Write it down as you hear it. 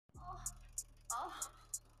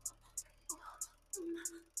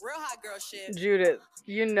Real hot girl shit. Judith,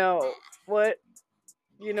 you know what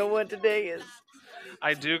today is.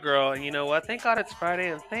 I do, girl. And you know what? Thank God it's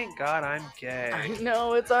Friday, and thank God I'm gay. I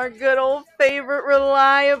know, it's our good old favorite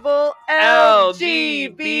reliable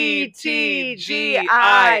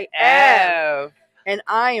LGBTGIF. And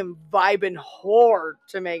I am vibing hard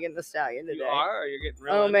to Megan Thee Stallion today. You are? You're getting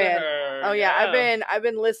real Oh into man. her. Oh yeah. I've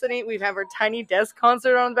been listening. We've had our Tiny Desk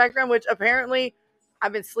concert on in the background, which apparently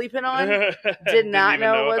I've been sleeping on. Did not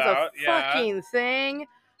know it was about. a fucking thing.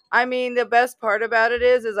 I mean, the best part about it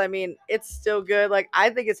is I mean, it's still good. Like,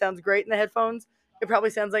 I think it sounds great in the headphones. It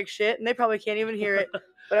probably sounds like shit, and they probably can't even hear it.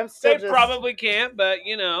 But I'm still They probably can't, but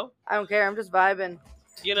you know. I don't care. I'm just vibing.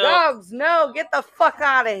 You know. Dogs, no, get the fuck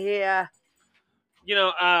out of here. You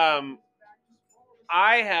know, I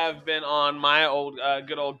have been on my old,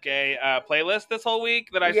 good old gay playlist this whole week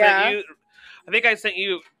that I sent you. I think I sent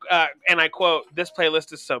you, and I quote, "This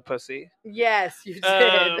playlist is so pussy." Yes, you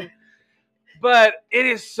did. But it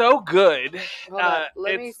is so good.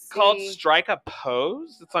 It's called Strike a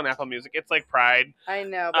Pose. It's on Apple Music. It's like Pride. I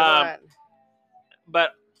know, but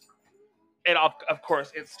but it of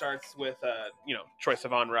course it starts with Troye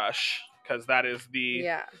Sivan Rush, because that is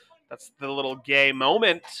that's the little gay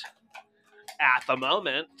moment at the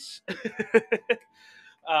moment.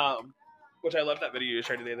 Which I love that video you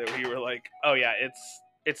shared today where you were like, oh yeah,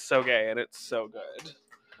 it's so gay and it's so good.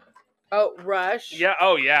 Oh, Rush. Yeah.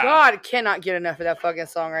 Oh yeah. God, cannot get enough of that fucking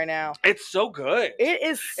song right now. It's so good.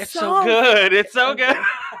 It's so good. It's so good.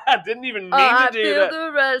 I didn't even mean to do that.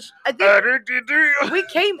 The rush. I think we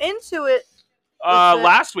came into it.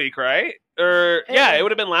 Last week, right? It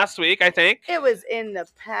would have been last week, I think. It was in the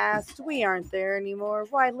past. We aren't there anymore.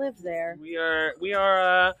 Why live there? We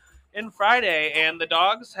are in Friday, and the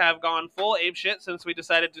dogs have gone full ape shit since we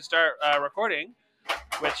decided to start recording,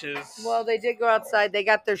 which is... Well, they did go outside. They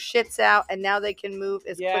got their shits out, and now they can move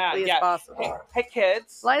as quickly as possible. Hey,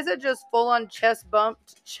 kids. Liza just full-on chest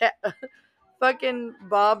bumped fucking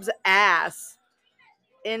Bob's ass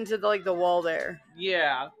into the wall there.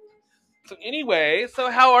 Yeah. So anyway,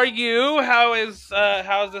 how are you? How's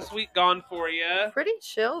this week gone for you? Pretty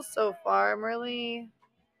chill so far. I'm really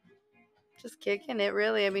just kicking it,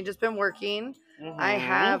 really. I mean, just been working. Mm-hmm. I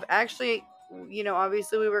have actually,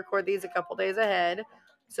 obviously we record these a couple days ahead.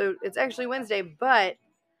 So it's actually Wednesday, but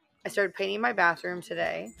I started painting my bathroom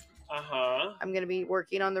today. Uh-huh. I'm going to be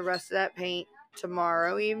working on the rest of that paint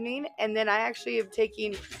tomorrow evening. And then I actually am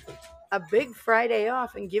taking a big Friday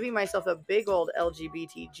off and giving myself a big old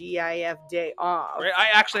LGBTGIF day off. I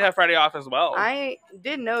actually have Friday off as well. I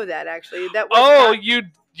did know that, actually. That was you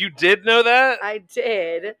did know that? I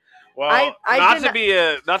did. Well, not to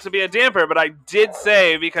be a damper, but I did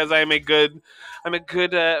say, because I'm a good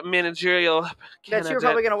managerial candidate, that you were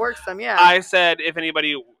probably going to work some, yeah. I said if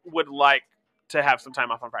anybody would like to have some time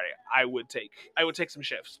off on Friday, I would take some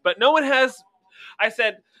shifts. But no one has. I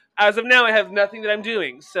said, as of now, I have nothing that I'm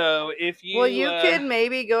doing. So if you... Well, you could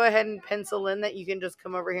maybe go ahead and pencil in that you can just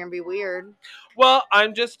come over here and be weird. Well, I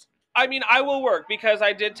will work, because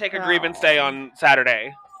I did take a grievance day on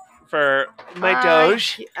Saturday for my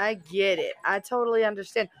Doge. I get it. I totally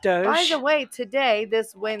understand. Doge. By the way, today,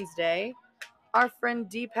 this Wednesday, our friend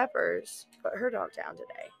D. Peppers put her dog down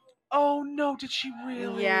today. Oh, no, did she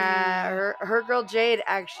really? Yeah, her girl Jade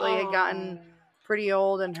actually had gotten pretty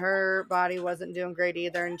old, and her body wasn't doing great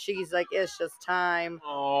either, and she's like, it's just time.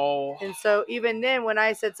 Oh. And so even then, when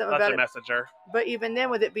I said something about it, messenger. But even then,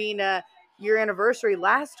 with it being your anniversary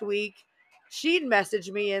last week, she'd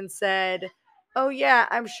messaged me and said, oh yeah,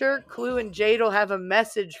 I'm sure Clue and Jade will have a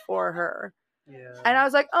message for her. Yeah. And I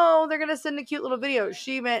was like, oh, they're gonna send a cute little video.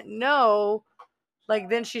 She meant no. Like,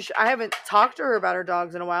 then I haven't talked to her about her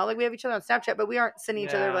dogs in a while. Like, we have each other on Snapchat, but we aren't sending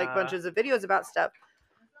each other like bunches of videos about stuff.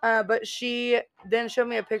 But she then showed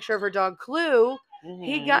me a picture of her dog Clue. Mm-hmm.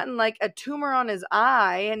 He'd gotten like a tumor on his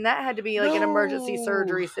eye, and that had to be like an emergency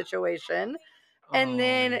surgery situation. And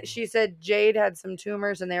then she said Jade had some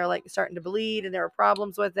tumors, and they were like starting to bleed, and there were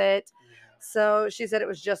problems with it. Yeah. So she said it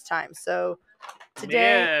was just time. So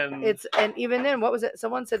today and even then, what was it?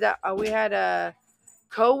 Someone said that we had another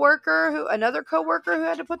coworker who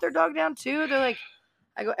had to put their dog down too. They're like,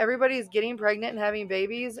 I go, everybody's getting pregnant and having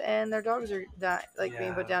babies, and their dogs are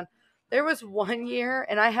being put down. There was one year,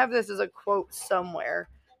 and I have this as a quote somewhere.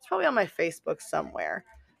 It's probably on my Facebook somewhere,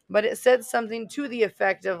 but it said something to the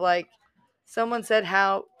effect of like, someone said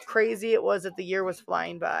how crazy it was that the year was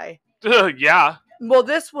flying by. Yeah. Well,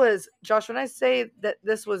 this was, Josh, when I say that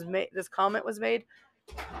this comment was made,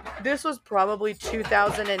 this was probably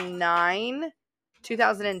 2009,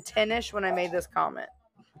 2010-ish when I made this comment.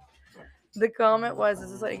 The comment was,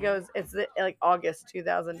 this is what it goes, it's like August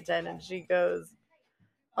 2010, and she goes,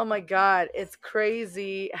 Oh my God, it's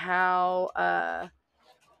crazy how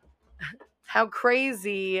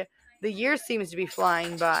crazy the year seems to be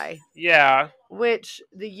flying by. Yeah. Which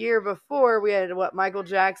the year before we had Michael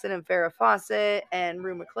Jackson and Farrah Fawcett and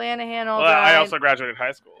Rue McClanahan all Well, I died. also graduated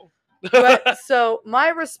high school. But so my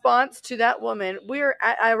response to that woman,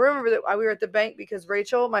 I remember that we were at the bank because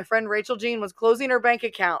my friend Rachel Jean, was closing her bank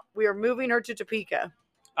account. We were moving her to Topeka.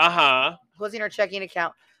 Closing her checking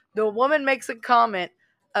account. The woman makes a comment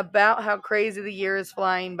about how crazy the year is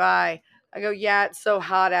flying by. I go, yeah, it's so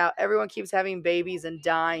hot out. Everyone keeps having babies and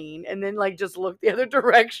dying. And then just look the other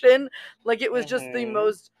direction. Like it was just the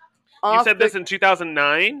most You said this in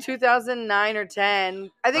 2009? 2009 or 10.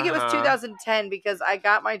 I think it was 2010 because I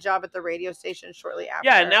got my job at the radio station shortly after.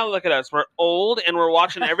 Yeah, and now look at us. We're old and we're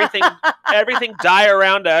watching everything die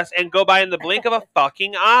around us and go by in the blink of a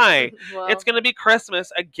fucking eye. Well, it's going to be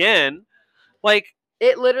Christmas again. Like,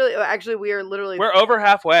 it literally, actually, we're over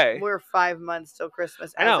halfway. We're 5 months till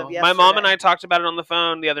Christmas. I know. My mom and I talked about it on the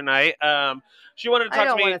phone the other night. She wanted to talk to me. I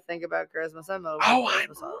don't want to think about Christmas. I'm over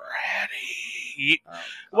Christmas. I'm ready. Oh,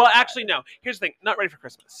 well, actually, no. Here's the thing. Not ready for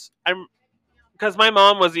Christmas. Because my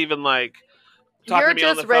mom was even like talking to me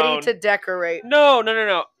on the phone. You're just ready to decorate. No.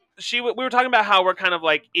 We were talking about how we're kind of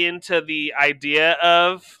like into the idea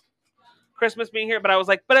of Christmas being here, but I was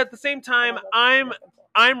like, but at the same time,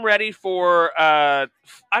 I'm ready for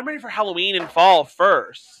Halloween and fall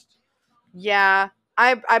first. Yeah.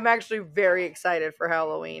 I'm actually very excited for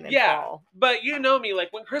Halloween and fall. But you know me,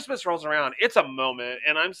 like when Christmas rolls around, it's a moment,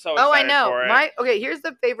 and I'm so excited for it. Okay, here's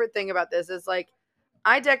the favorite thing about this is like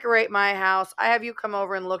I decorate my house. I have you come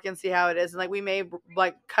over and look and see how it is, and like we may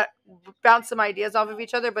like bounce some ideas off of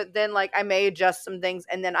each other, but then like I may adjust some things,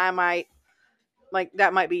 and then I might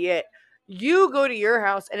that might be it. You go to your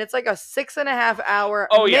house and it's like a 6.5 hour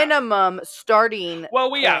minimum starting. Well,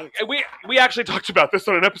 we actually talked about this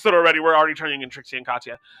on an episode already. We're already turning in Trixie and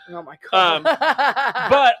Katya. Oh my God.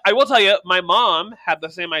 But I will tell you, my mom had the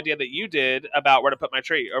same idea that you did about where to put my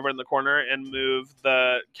tree, over in the corner, and move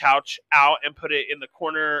the couch out and put it in the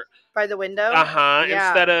corner by the window. Yeah.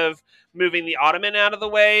 Instead of moving the ottoman out of the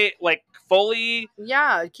way, like fully.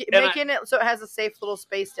 Yeah, making it so it has a safe little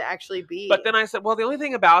space to actually be. But then I said, well, the only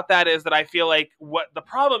thing about that is that I feel like what the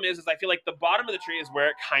problem is I feel like the bottom of the tree is where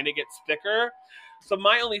it kind of gets thicker. So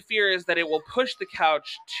my only fear is that it will push the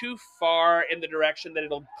couch too far in the direction that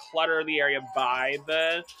it'll clutter the area by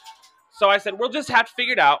the. So I said, we'll just have to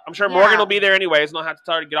figure it out. I'm sure Morgan will be there anyways, and I'll have to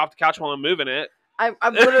tell her to get off the couch while I'm moving it. I'm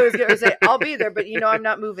literally going to say, I'll be there, but I'm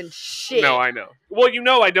not moving shit. No, I know. Well,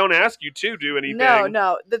 I don't ask you to do anything.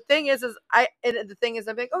 No. The thing is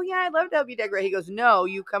I'm like, oh yeah, I'd love to help you decorate. He goes, no,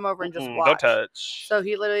 you come over and just watch. Don't touch. So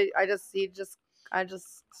he literally, I just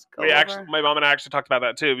go over. My mom and I actually talked about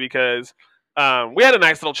that too, because we had a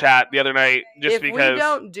nice little chat the other night. If we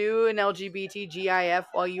don't do an Lgbtgif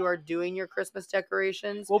while you are doing your Christmas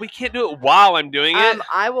decorations, well, we can't do it while I'm doing it.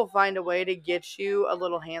 I will find a way to get you a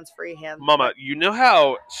little hands-free hand. Mama, you know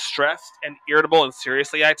how stressed and irritable and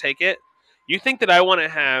seriously I take it? You think that I want to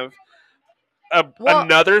have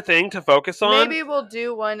another thing to focus on? Maybe we'll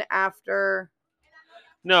do one after.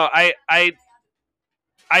 No, I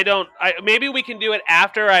don't. Maybe we can do it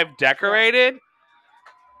after I've decorated.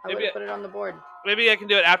 I would put it on the board. Maybe I can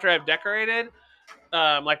do it after I've decorated.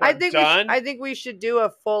 I'm done. I think we should do a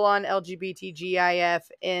full-on Lgbtgif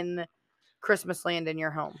in Christmas land in your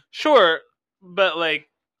home. Sure, but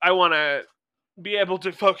I want to be able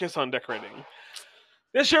to focus on decorating.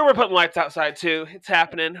 This year we're putting lights outside too. It's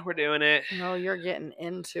happening. We're doing it. No, you're getting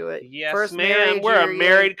into it. Yes, first man. We're a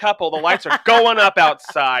married couple. The lights are going up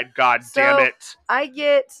outside. God damn it.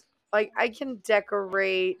 I can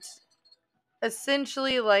decorate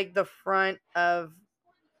essentially the front of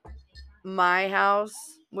my house,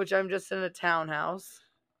 which I'm just in a townhouse.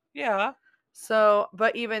 Yeah. So,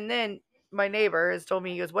 but even then, my neighbor has told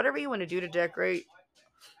me, he goes, whatever you want to do to decorate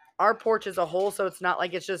our porch as a whole, so it's not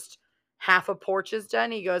like it's just half a porch is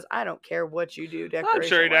done. He goes, I don't care what you do decoration. I'm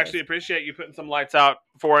sure he'd actually appreciate you putting some lights out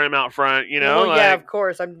for him out front, Well, yeah, of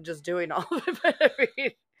course. I'm just doing all of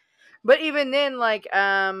it. But even then,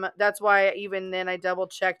 that's why even then I double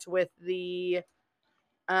checked with him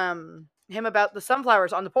about the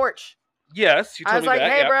sunflowers on the porch. Yes, you told me that. I was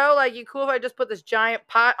like, hey, bro, you cool if I just put this giant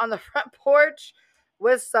pot on the front porch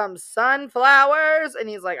with some sunflowers? And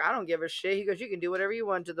he's like, I don't give a shit. He goes, you can do whatever you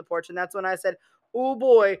want to the porch. And that's when I said, oh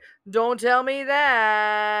boy, don't tell me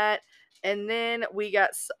that. And then we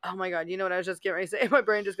got, oh my God, you know what I was just getting ready to say? My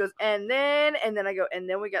brain just goes, and then I go, and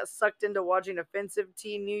then we got sucked into watching Offensive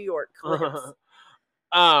Teen New York clips.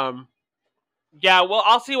 Yeah, well,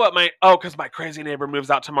 I'll see what because my crazy neighbor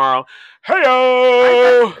moves out tomorrow.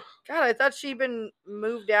 Hey-o! God, I thought she'd been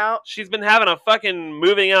moved out. She's been having a fucking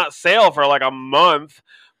moving out sale for like a month.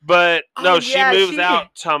 But no, she moves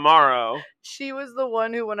out tomorrow. She was the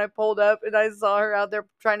one who, when I pulled up and I saw her out there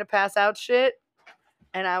trying to pass out shit,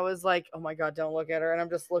 and I was like, oh my God, don't look at her. And I'm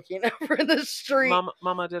just looking over the street.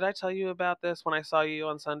 Mama, did I tell you about this when I saw you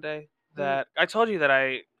on Sunday? That I told you that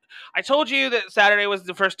I told you that Saturday was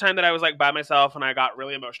the first time that I was like by myself and I got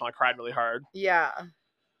really emotional. I cried really hard. Yeah.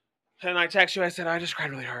 And I texted you, I said, I just cried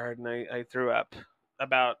really hard and I threw up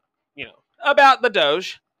about, about the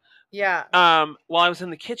Doge. Yeah. While I was in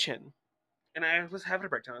the kitchen and I was having a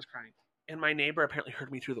breakdown, I was crying. And my neighbor apparently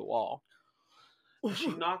heard me through the wall. And she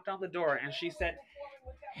knocked on the door and she said,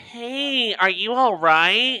 hey, are you all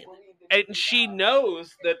right? And she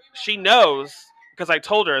knows, because I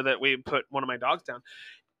told her that we put one of my dogs down.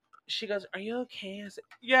 She goes, are you okay? I said,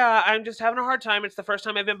 yeah, I'm just having a hard time. It's the first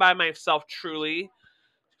time I've been by myself, truly.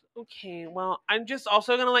 Okay, well, I'm just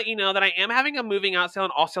also going to let you know that I am having a moving out sale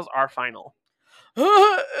and all sales are final.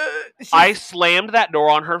 I slammed that door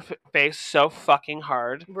on her face so fucking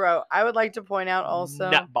hard. Bro, I would like to point out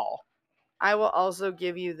also. Nutball. I will also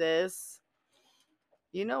give you this.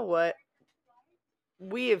 You know what?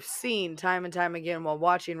 We have seen time and time again while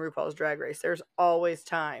watching RuPaul's Drag Race, there's always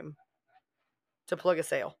time to plug a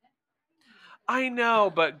sale. I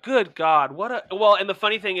know, but good God, and the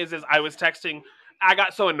funny thing is I was texting, I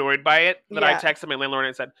got so annoyed by it that I texted my landlord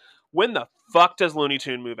and said, when the fuck does Looney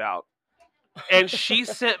Tune move out? And she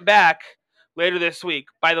sent back later this week,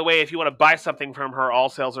 by the way, if you want to buy something from her, all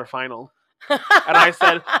sales are final. And I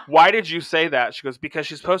said, why did you say that? She goes, because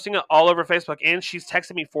she's posting it all over Facebook and she's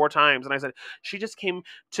texted me 4 times. And I said, she just came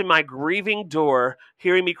to my grieving door,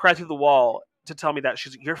 hearing me cry through the wall to tell me that.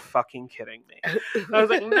 She's like, you're fucking kidding me. And I was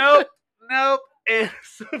like, nope. And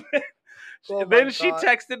so then she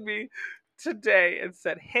texted me today and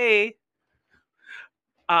said, hey,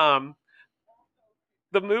 the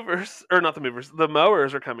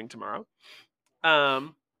mowers are coming tomorrow.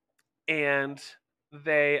 And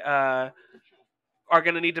they are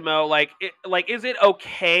going to need to mow, is it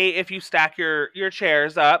okay if you stack your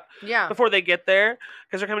chairs up before they get there?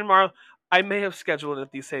 Because they're coming tomorrow. I may have scheduled it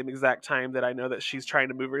at the same exact time that I know that she's trying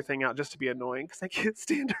to move everything out just to be annoying because I can't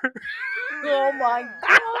stand her. Oh my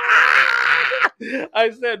God. I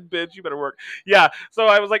said, bitch, you better work. Yeah. So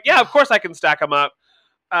I was like, yeah, of course I can stack them up.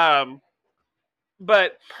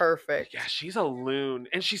 But perfect. Yeah, she's a loon.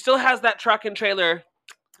 And she still has that truck and trailer.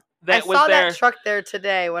 I saw that truck there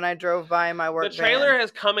today when I drove by my work. The trailer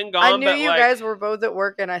has come and gone. I knew you guys were both at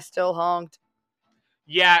work, and I still honked.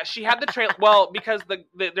 Yeah, she had the trailer. Well, because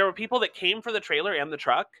there were people that came for the trailer and the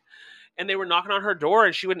truck, and they were knocking on her door,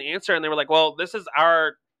 and she wouldn't answer. And they were like, "Well, this is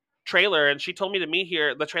our trailer," and she told me to meet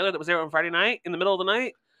here, the trailer that was there on Friday night in the middle of the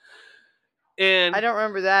night. And I don't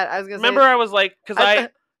remember that. I was gonna remember I was like, because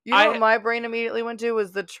you know what my brain immediately went to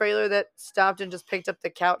was the trailer that stopped and just picked up the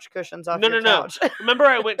couch cushions off your couch. No. Remember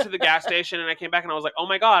I went to the gas station and I came back and I was like, oh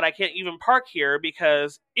my God, I can't even park here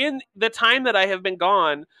because in the time that I have been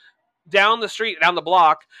gone down the street, down the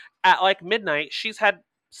block at like midnight, she's had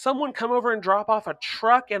someone come over and drop off a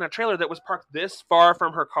truck and a trailer that was parked this far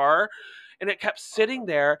from her car. And it kept sitting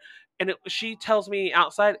there. And she tells me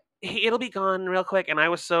outside, hey, it'll be gone real quick. And I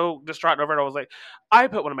was so distraught over it. I was like, I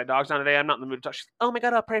put one of my dogs down today. I'm not in the mood to talk. She's like, oh my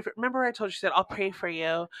God, I'll pray for. Remember I told you, she said, I'll pray for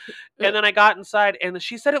you. And then I got inside and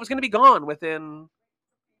she said it was going to be gone within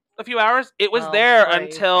a few hours. It was there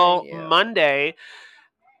until Monday.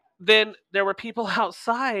 Then there were people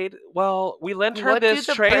outside. Well, we lent her this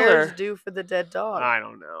trailer. What do the prayers do for the dead dog? I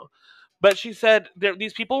don't know. But she said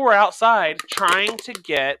these people were outside trying to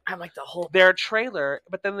get their trailer,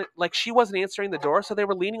 but then she wasn't answering the door, so they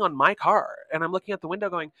were leaning on my car. And I'm looking at the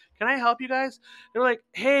window going, can I help you guys? They're like,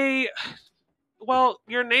 hey, well,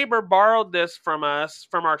 your neighbor borrowed this from us,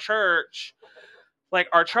 from our church, like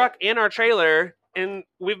our truck and our trailer, and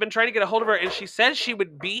we've been trying to get a hold of her, and she said she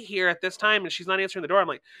would be here at this time, and she's not answering the door. I'm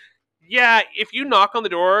like, yeah, if you knock on the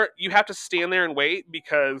door, you have to stand there and wait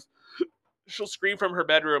because she'll scream from her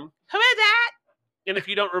bedroom, who is that? And if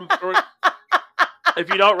you don't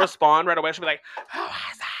respond right away, she'll be like, who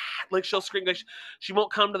is that? Like she'll scream, she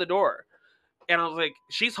won't come to the door. And I was like,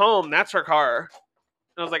 she's home, that's her car.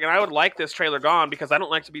 And I was like, and I would like this trailer gone because I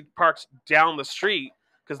don't like to be parked down the street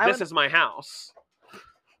because this is my house.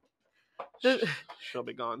 She'll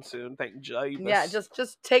be gone soon, thank Jesus. Yeah,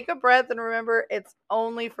 just take a breath and remember it's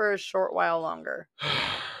only for a short while longer.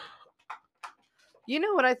 You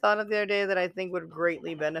know what I thought of the other day that I think would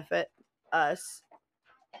greatly benefit us?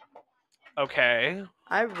 Okay.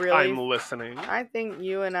 I'm listening. I think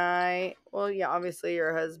you and I, well, yeah, obviously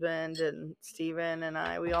your husband and Steven and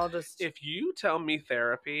I, we all just... If you tell me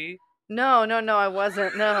therapy... No, I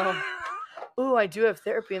wasn't. No. Ooh, I do have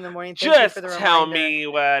therapy in the morning. Thank you Just for the tell reminder. me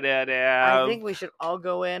what it is. I think we should all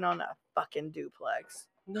go in on a fucking duplex.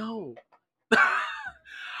 No.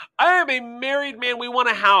 I am a married man. We want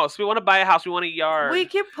a house. We want to buy a house. We want a yard. We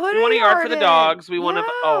can put We want a yard for in. the dogs. We Yeah. want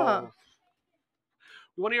to.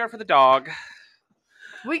 We want a yard for the dog.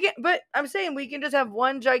 We can, but I'm saying we can just have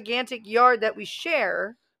one gigantic yard that we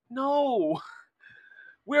share. No.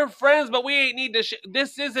 We're friends, but we ain't need to.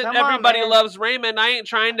 This isn't Come on, Everybody man. Loves Raymond. I ain't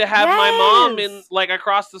trying to have my mom in like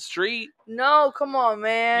across the street. No, come on,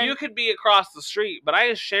 man. You could be across the street, but I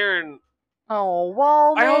ain't sharing. Oh,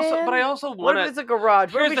 well, man. I also want. What if it's a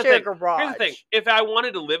garage? What if we share a garage? Here's the thing. If I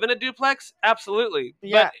wanted to live in a duplex, absolutely.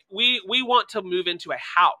 Yeah. But we want to move into a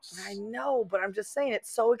house. I know, but I'm just saying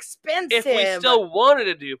it's so expensive. If we still wanted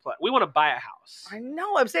a duplex, we want to buy a house. I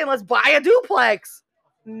know. I'm saying let's buy a duplex.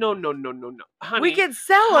 No. Honey, we can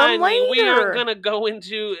sell them later. We aren't going to go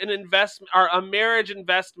into an investment or a marriage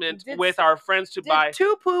investment with our friends to buy.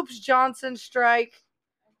 Two Poops Johnson strike.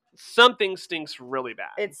 Something stinks really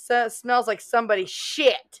bad. It smells like somebody's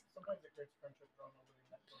shit.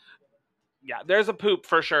 Yeah, there's a poop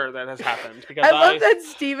for sure that has happened. Because I love that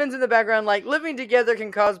Steven's in the background, like, living together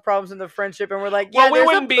can cause problems in the friendship, and we're like, yeah, well, we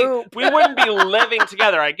wouldn't be living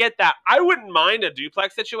together. I get that. I wouldn't mind a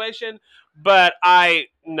duplex situation, but I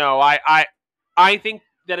think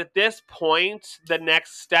that at this point, the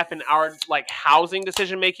next step in our like housing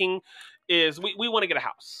decision making is we want to get a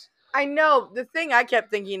house. I know. The thing I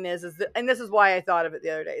kept thinking is that, and this is why I thought of it the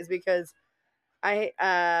other day, is because my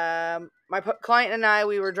client and I,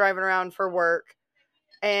 we were driving around for work,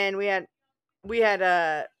 and we had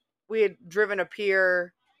driven a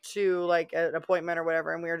pier to like an appointment or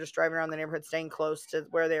whatever, and we were just driving around the neighborhood, staying close to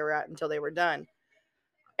where they were at until they were done.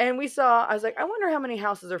 And I was like, I wonder how many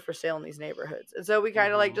houses are for sale in these neighborhoods. And so we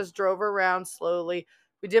kind of like just drove around slowly.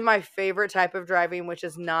 We did my favorite type of driving, which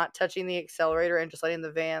is not touching the accelerator and just letting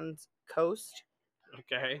the vans coast.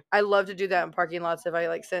 Okay. I love to do that in parking lots. If I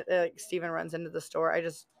like Steven runs into the store, I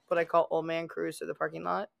just what I call old man cruise through the parking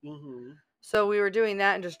lot. Mm-hmm. So we were doing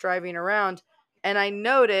that and just driving around, and I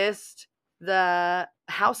noticed the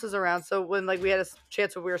houses around. So when like we had a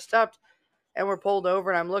chance when we were stopped and we're pulled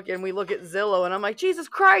over, and I'm looking, we look at Zillow, and I'm like, Jesus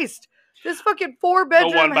Christ, this fucking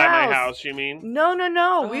 4-bedroom house. The one by my house, you mean? No.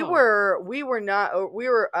 Oh. We were not. We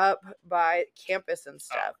were up by campus and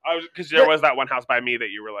stuff. Because there was that one house by me that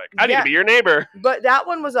you were like, I need to be your neighbor. But that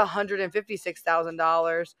one was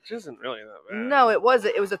 $156,000. Which isn't really that bad. No, it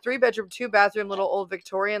wasn't. It was a 3-bedroom, 2-bathroom, little old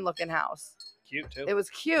Victorian looking house. Cute too. It was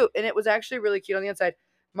cute, and it was actually really cute on the inside.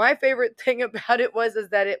 My favorite thing about it was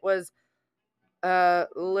that it was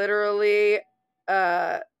literally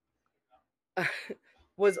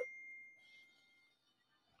was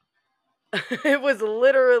it was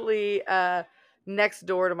literally next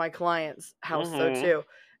door to my client's house, though, too.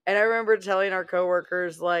 And I remember telling our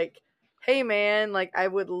coworkers, like, hey, man, like, I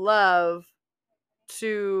would love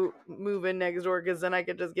to move in next door because then I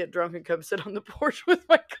could just get drunk and come sit on the porch with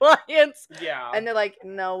my clients. Yeah. And they're like,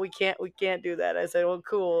 no, we can't do that. I said, well,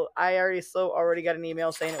 cool. I already got an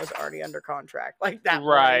email saying it was already under contract. Like that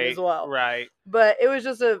morning as well. Right. But it was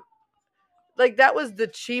just that was the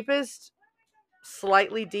cheapest,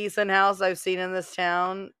 slightly decent house I've seen in this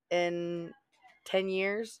town in 10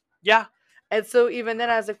 years. Yeah. And so even then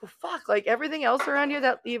I was like, well, fuck, like everything else around here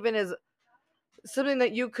that even is something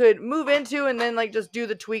that you could move into and then like just do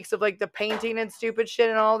the tweaks of like the painting and stupid shit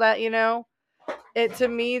and all that, you know? It to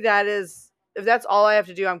me, that is, if that's all I have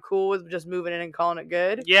to do, I'm cool with just moving in and calling it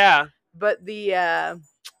good. Yeah. But the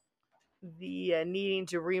needing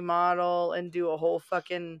to remodel and do a whole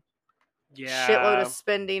fucking shitload of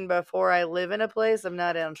spending before I live in a place, I'm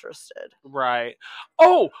not interested. Right.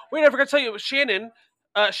 Oh, wait, I forgot to tell you, Shannon,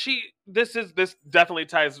 this definitely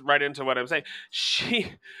ties right into what I'm saying.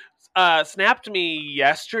 She snapped me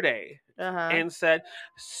yesterday and said,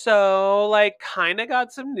 so like kind of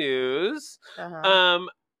got some news.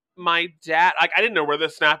 My dad, like, I didn't know where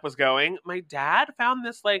this snap was going. My dad found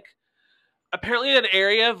this like apparently an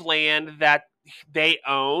area of land that they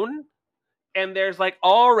own, and there's like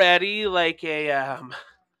already like a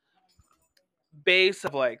base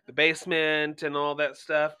of like the basement and all that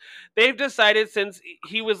stuff. They've decided, since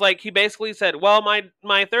he was like, he basically said, well, my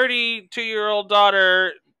 32-year-old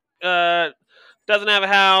daughter doesn't have a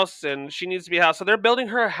house and she needs to be a house, so they're building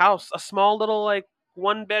her a house, a small little like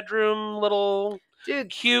 1-bedroom little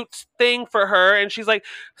cute thing for her. And she's like,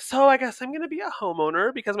 so I guess I'm gonna be a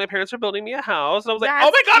homeowner because my parents are building me a house. And I was like,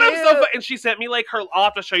 oh my god, I'm so and she sent me like her, I'll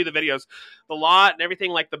have to show you the videos, the lot and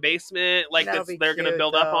everything, like the basement, like they're gonna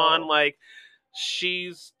build up on. Like,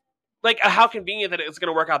 she's like how convenient that it's going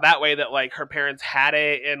to work out that way, that like her parents had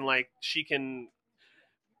it and like she can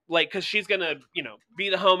like, because she's gonna, be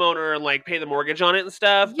the homeowner and like pay the mortgage on it and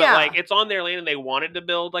stuff. But Yeah. like, it's on their land and they wanted to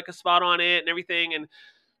build like a spot on it and everything. And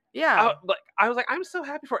Yeah. I was like, I'm so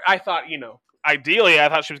happy for her. I thought, ideally, I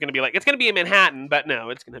thought she was gonna be like, it's gonna be in Manhattan, but no,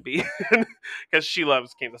 it's gonna be because she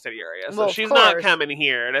loves Kansas City area, so Well, of she's not course. coming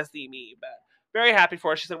here to see me. But very happy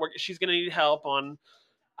for her. She said she's gonna need help on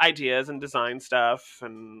ideas and design stuff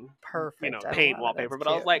and Perfect. paint love it. wallpaper. That's But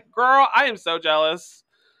I was cute. like, girl, I am so jealous.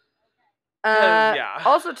 Yeah.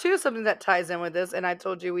 Also, too, something that ties in with this, and I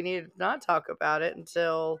told you we needed to not talk about it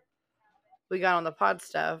until we got on the pod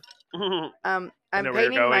stuff. I'm know where you're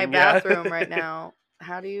painting my going, yeah. bathroom right now.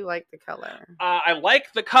 How do you like the color? I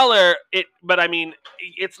like the color, but I mean,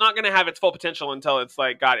 it's not going to have its full potential until it's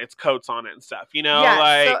like got its coats on it and stuff, Yeah.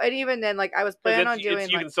 like, So, and even then, like I was planning on doing,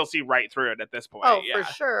 you can still see right through it at this point. oh, Yeah.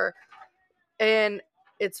 for sure. And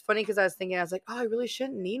it's funny because I was like, oh, I really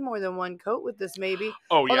shouldn't need more than one coat with this, maybe.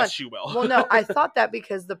 Oh, Hold yes, on. you will. Well, no, I thought that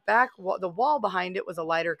because the wall behind it was a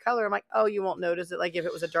lighter color. I'm like, oh, you won't notice it like if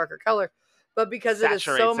it was a darker color. But because it is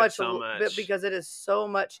so much, but because it is so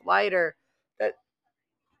much lighter, that,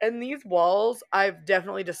 and these walls I've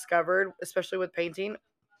definitely discovered, especially with painting,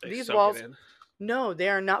 these walls, no, they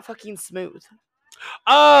are not fucking smooth.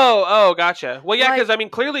 Oh, gotcha. Well, yeah, because I mean,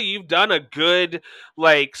 clearly you've done a good,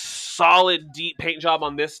 like, solid, deep paint job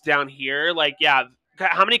on this down here. Like, yeah,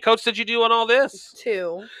 how many coats did you do on all this?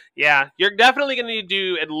 2. Yeah, you're definitely going to need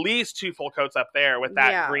to do at least 2 full coats up there with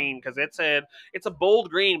that green, because it's a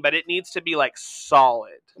bold green, but it needs to be like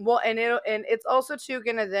solid. Well, and it's also too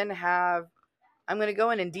gonna then have. I'm gonna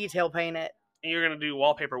go in and detail paint it. And you're gonna do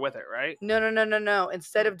wallpaper with it, right? No.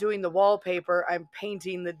 Instead of doing the wallpaper, I'm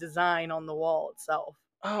painting the design on the wall itself.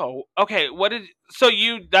 Oh, okay.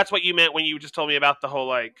 That's what you meant when you just told me about the whole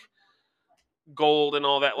like gold and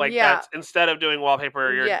all that, like, that's instead of doing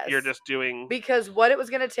wallpaper, you're just doing, because what it was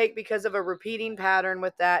going to take, because of a repeating pattern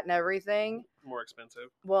with that and everything, more expensive.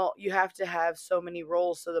 Well, you have to have so many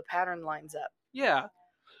rolls so the pattern lines up. Yeah.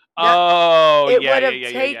 It would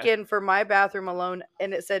have taken for my bathroom alone,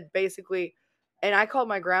 and it said basically, and I called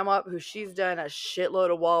my grandma up, who she's done a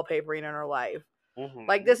shitload of wallpapering in her life. Mm-hmm.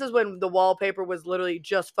 Like, this is when the wallpaper was literally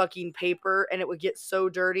just fucking paper, and it would get so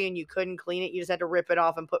dirty and you couldn't clean it. You just had to rip it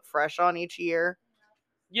off and put fresh on each year.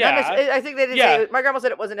 Yeah. I think they did say, my grandma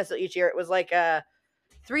said it wasn't necessarily each year. It was like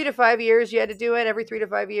 3 to 5 years you had to do it, every 3 to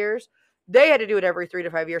 5 years. They had to do it every 3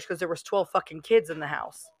 to 5 years because there was 12 fucking kids in the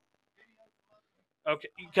house. Okay,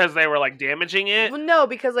 because they were like damaging it? Well, no,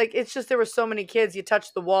 because like it's just there were so many kids. You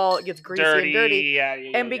touch the wall, it gets greasy and dirty.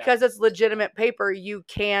 And because it's legitimate paper, you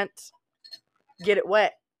can't get it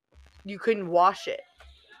wet. You couldn't wash it.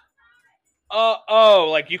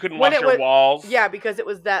 Like you couldn't wash your walls? Yeah, because it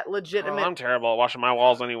was that legitimate. I'm terrible at washing my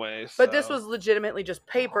walls anyways. But this was legitimately just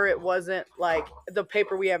paper. It wasn't like the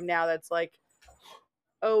paper we have now that's like,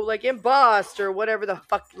 like embossed or whatever the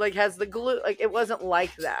fuck, like has the glue. Like, it wasn't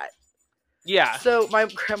like that. Yeah. So my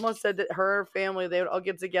grandma said that her family, they would all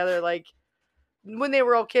get together, like when they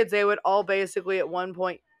were all kids, they would all basically at one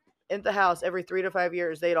point in the house every 3 to 5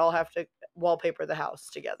 years, they'd all have to wallpaper the house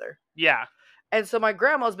together. Yeah. And so my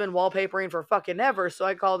grandma's been wallpapering for fucking ever. So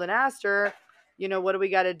I called and asked her, what do we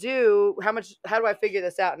got to do? How do I figure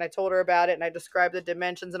this out? And I told her about it, and I described the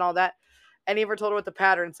dimensions and all that. And even told her what the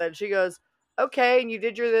pattern said. She goes, okay, and you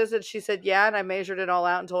did your this? And she said, yeah. And I measured it all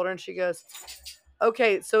out and told her, and she goes,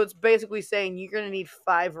 okay, so it's basically saying you're going to need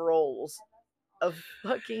 5 rolls of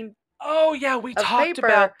fucking Oh, yeah, we talked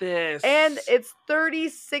about this. And it's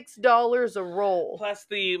 $36 a roll. Plus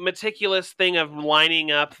the meticulous thing of lining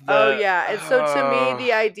up the... Oh, yeah. And so to me,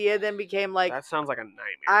 the idea then became like... That sounds like a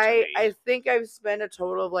nightmare to me. I think I've spent a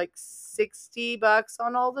total of like $60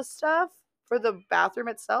 on all the stuff for the bathroom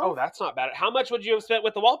itself. Oh, that's not bad. How much would you have spent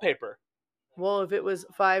with the wallpaper? Well, if it was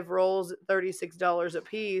 5 rolls at $36 a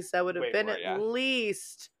piece, that would have been at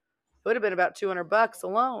least... It would have been about $200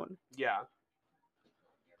 alone. Yeah.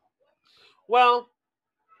 Well,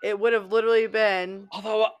 it would have literally been.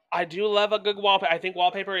 Although I do love a good wallpaper. I think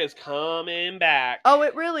wallpaper is coming back. Oh,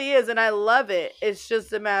 it really is, and I love it. It's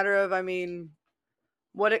just a matter of,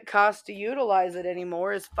 what it costs to utilize it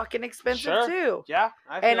anymore is fucking expensive too. Yeah.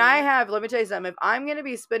 Let me tell you something. If I'm going to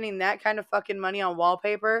be spending that kind of fucking money on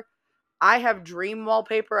wallpaper, I have dream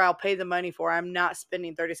wallpaper I'll pay the money for. I'm not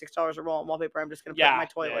spending $36 a roll on wallpaper. I'm just going to put it in my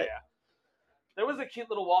toilet. Yeah. There was a cute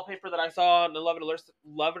little wallpaper that I saw on the Love It or List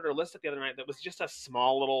It the other night that was just a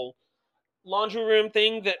small little laundry room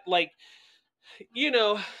thing that, like,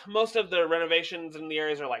 most of the renovations in the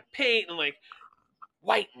areas are like paint and like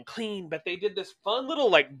white and clean, but they did this fun little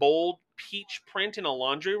like bold peach print in a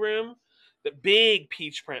laundry room the big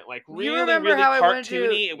peach print, like You really, remember really how I wanted cartoony.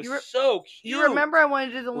 to- It was you re- so cute. You remember I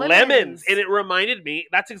wanted to do the lemons, and it reminded me.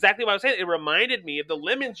 That's exactly what I was saying. It reminded me of the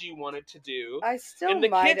lemons you wanted to do I still in the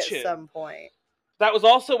might kitchen. at some point. That was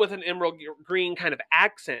also with an emerald green kind of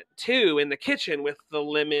accent too in the kitchen with the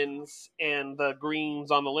lemons and the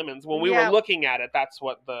greens on the lemons. When we were looking at it, that's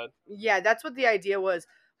what the idea was.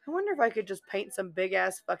 I wonder if I could just paint some big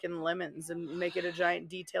ass fucking lemons and make it a giant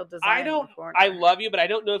detailed design in the corner. I love you, but I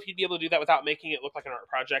don't know if you'd be able to do that without making it look like an art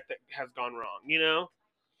project that has gone wrong, you know?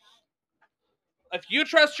 If you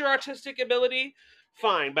trust your artistic ability,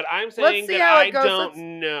 fine, but I'm saying that I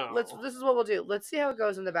don't know. This is what we'll do. Let's see how it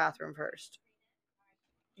goes in the bathroom first.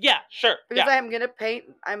 Yeah, sure. Because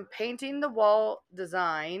I'm painting the wall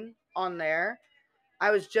design on there. I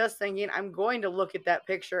was just thinking I'm going to look at that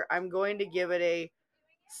picture. I'm going to give it a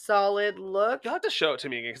solid look. You'll have to show it to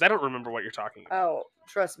me again because I don't remember what you're talking about. Oh,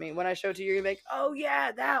 trust me. When I show it to you, you're like, oh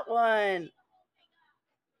yeah, that one.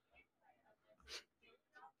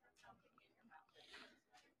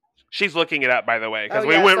 She's looking it up, by the way, because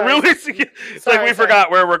we went really. It's like we forgot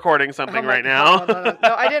we're recording something right now. No,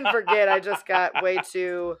 I didn't forget. I just got way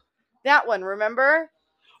too. That one, remember?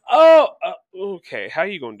 Oh, okay. How are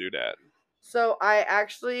you gonna do that? So I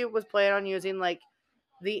actually was planning on using like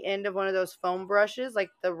the end of one of those foam brushes, like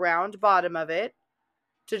the round bottom of it,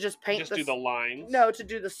 to just paint. Do the lines. No, to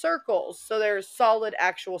do the circles. So there's solid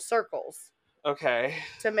actual circles. Okay.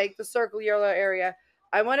 To make the circle yellow area.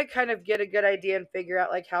 I want to kind of get a good idea and figure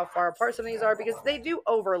out like how far apart some of these are because they do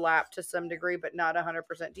overlap to some degree, but not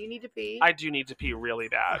 100%. Do you need to pee? I do need to pee really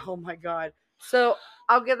bad. Oh my God. So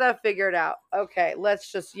I'll get that figured out. Okay,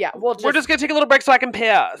 let's just, we're just going to take a little break so I can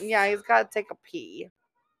piss. Yeah, he's got to take a pee.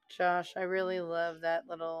 Josh, I really love that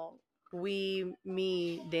little wee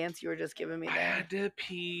me dance you were just giving me there. I had to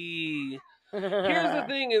pee. Here's the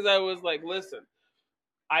thing is I was like, listen,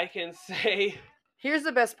 I can say... Here's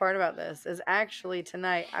the best part about this is actually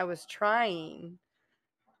tonight I was trying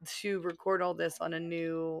to record all this on a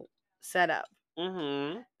new setup.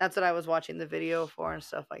 Mm-hmm. That's what I was watching the video for and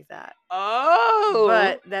stuff like that. Oh!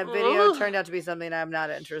 But that video turned out to be something I'm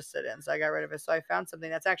not interested in, so I got rid of it. So I found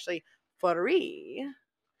something that's actually free.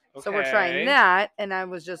 Okay. So we're trying that, and I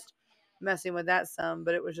was just messing with that some,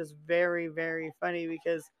 but it was just very, very funny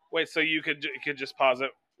because... Wait, so you could just pause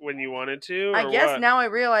it when you wanted to? I guess now I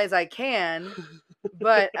realize I can,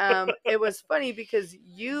 but it was funny because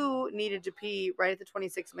you needed to pee right at the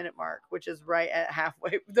 26-minute mark, which is right at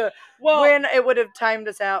halfway. When it would have timed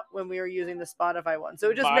us out when we were using the Spotify one. So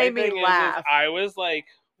it just made me laugh. I was like,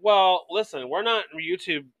 well, listen, we're not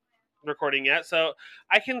YouTube recording yet, so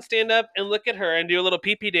I can stand up and look at her and do a little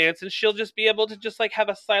pee-pee dance, and she'll just be able to just like have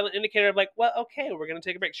a silent indicator of like, well, okay, we're gonna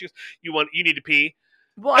take a break. She goes, you need to pee?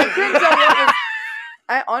 Well, I couldn't tell what was...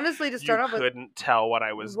 I honestly, to start off with... You couldn't tell what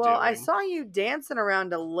I was doing. Well, I saw you dancing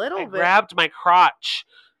around a little bit. I grabbed my crotch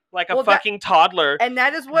like a fucking toddler. And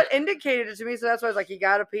that is what indicated it to me, so that's why I was like, you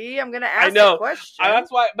gotta pee? I'm gonna ask a question.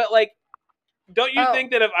 That's why, but like, don't you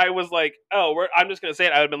think that if I was like, I'm just gonna say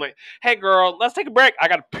it, I would have been like, hey girl, let's take a break. I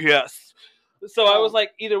gotta piss. So I was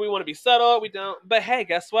like, either we want to be subtle, we don't. But hey,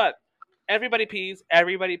 guess what? Everybody pees,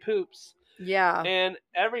 everybody poops. Yeah. And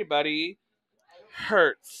everybody...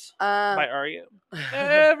 Hurts by R.E.M.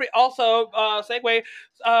 Also, segue.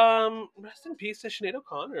 Rest in peace to Sinead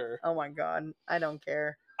O'Connor. Oh my God, I don't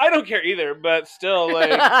care. I don't care either, but still,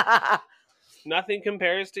 like, nothing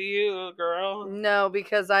compares to you, girl. No,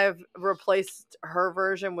 because I've replaced her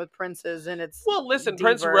version with Prince's, and it's listen,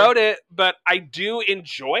 Prince wrote it, but I do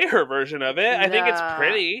enjoy her version of it. I think it's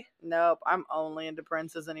pretty. Nope, I'm only into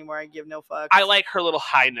Prince's anymore. I give no fucks. I like her little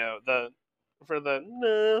high note. For the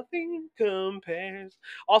nothing compares.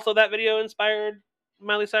 Also, that video inspired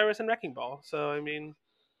Miley Cyrus and Wrecking Ball. So, I mean,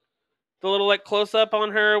 the little like close up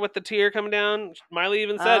on her with the tear coming down. Miley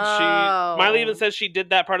even said she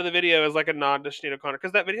did that part of the video as like a nod to Sinead O'Connor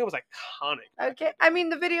because that video was iconic. Okay, I mean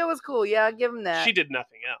the video was cool. Yeah, I'll give him that. She did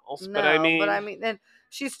nothing else, but I mean, then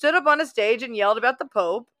she stood up on a stage and yelled about the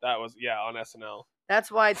Pope. That was on SNL. That's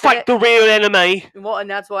why fight the real enemy. Well, and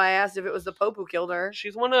that's why I asked if it was the Pope who killed her.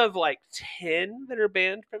 She's one of like 10 that are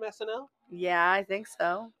banned from SNL. Yeah, I think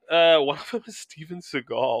so. One of them is Steven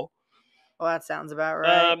Seagal. Well, that sounds about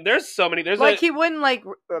right. There's so many. There's he wouldn't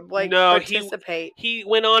participate. He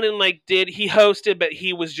went on and he hosted, but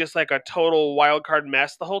he was just like a total wild card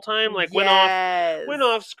mess the whole time. Like went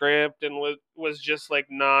off script and was just like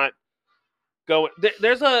not.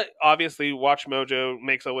 There's obviously Watch Mojo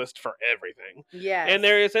makes a list for everything. Yeah. And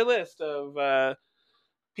there is a list of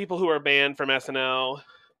people who are banned from SNL.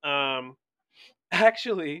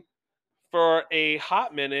 Actually, for a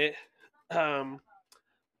hot minute,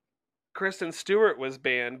 Kristen Stewart was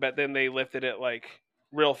banned, but then they lifted it like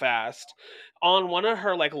real fast. On one of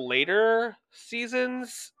her like later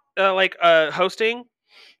seasons, hosting,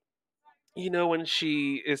 when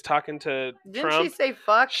she is talking to Didn't she Trump, say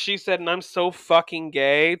fuck? she said, "And I'm so fucking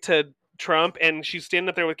gay" to Trump, and she's standing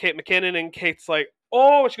up there with Kate McKinnon, and Kate's like,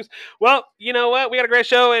 "Oh," she goes, "Well, you know what? We had a great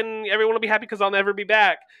show, and everyone will be happy because I'll never be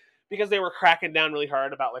back." Because they were cracking down really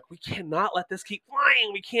hard about like we cannot let this keep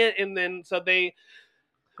flying. We can't, and then so they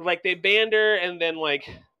banned her, and then like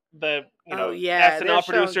the SNL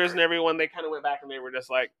producers and everyone, they kind of went back and they were just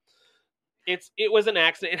like, it was an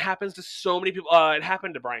accident. It happens to so many people. It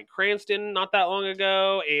happened to Bryan Cranston not that long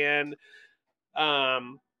ago, and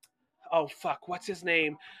oh fuck, what's his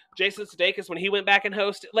name? Jason Sudeikis, when he went back and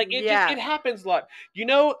hosted. Like it happens a lot.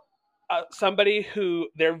 Somebody who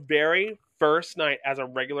their very first night as a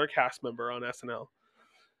regular cast member on SNL,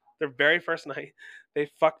 their very first night, they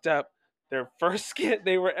fucked up their first skit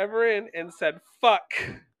they were ever in and said fuck.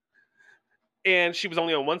 And she was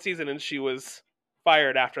only on one season, and she was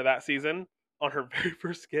fired after that season on her very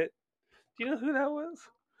first skit. Do you know who that was?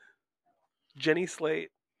 Jenny Slate.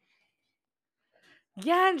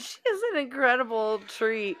 Yeah, and she is an incredible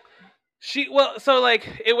treat. It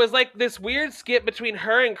was like this weird skit between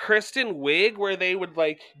her and Kristen Wiig where they would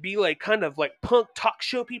like be like kind of like punk talk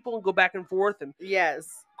show people and go back and forth, and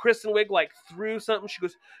yes, Kristen Wiig like threw something.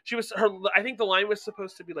 I think the line was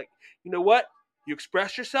supposed to be like, "You know what? You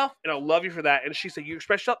expressed yourself and I love you for that." And she said, "You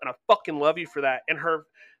expressed yourself and I fucking love you for that." And her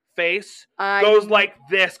face goes like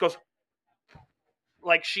this, goes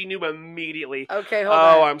like she knew immediately. Okay, hold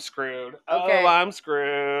on. I'm screwed. Okay. Oh, I'm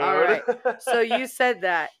screwed. All right. So you said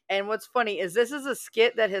that. And what's funny is this is a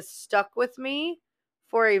skit that has stuck with me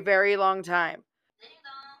for a very long time.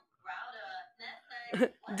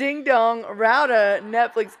 Ding dong, Rowda,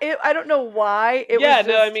 Netflix. I don't know why. It was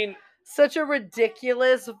just such a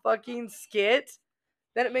ridiculous fucking skit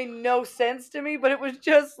that it made no sense to me, but it was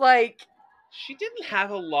just like... She didn't have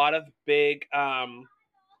a lot of big...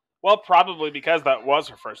 Well, probably because that was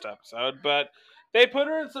her first episode, but they put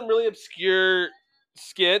her in some really obscure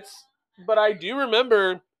skits. But I do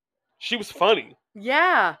remember she was funny.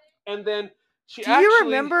 Yeah. And then Do you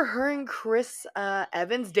remember her and Chris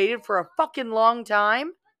Evans dated for a fucking long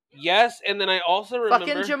time? Yes, and then I also remember...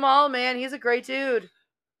 Fucking Jamal, man. He's a great dude.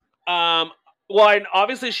 Well,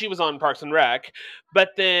 obviously she was on Parks and Rec, but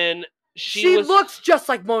then she looks just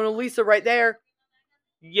like Mona Lisa right there.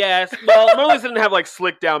 Yes. Well, Mona Lisa didn't have like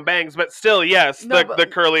slick down bangs, but still, yes, the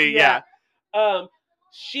curly, yeah. This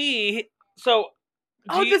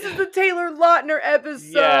is the Taylor Lautner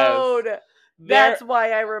episode. Yes. That's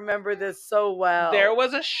why I remember this so well. There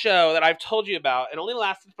was a show that I've told you about. It only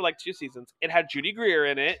lasted for like 2 seasons. It had Judy Greer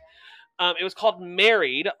in it. It was called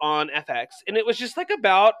Married on FX, and it was just like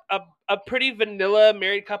about a pretty vanilla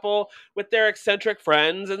married couple with their eccentric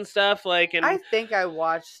friends and stuff. And I think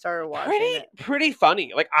I started watching it. Pretty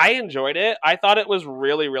funny. Like, I enjoyed it. I thought it was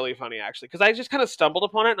really, really funny, actually, because I just kind of stumbled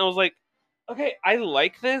upon it, and I was like, okay, I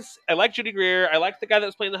like this. I like Judy Greer. I like the guy that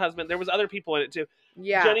was playing the husband. There was other people in it too.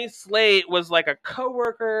 Yeah. Jenny Slate was like a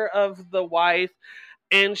coworker of the wife,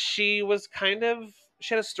 and she was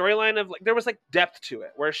she had a storyline of like there was like depth to it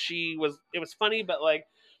where it was funny, but like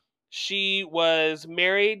she was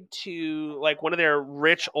married to like one of their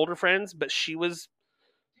rich older friends, but she was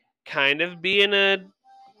kind of being a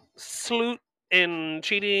sleut and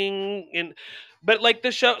cheating but like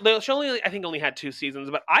the show only, I think, only had 2 seasons,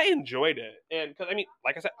 but I enjoyed it. And because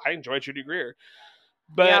like I said, I enjoyed Judy Greer.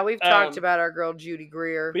 But yeah, we've talked about our girl Judy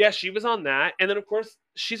Greer. But yeah, she was on that, and then of course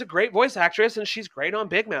she's a great voice actress, and she's great on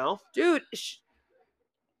Big Mouth. Dude,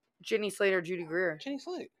 Jenny Slate or Judy Greer? Jenny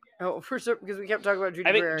Slate. Oh, for sure, because we kept talking about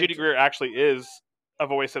Judy Greer. I think Judy Greer actually is a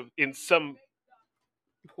voice in some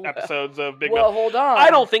episodes of Big Mouth. Well, hold on. I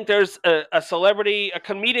don't think there's a celebrity, a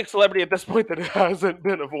comedic celebrity at this point that hasn't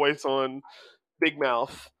been a voice on Big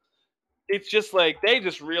Mouth. It's just like they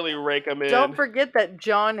just really rake them in. Don't forget that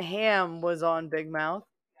John Hamm was on Big Mouth.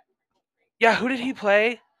 Yeah, who did he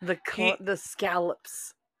play? The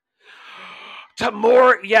Scallops.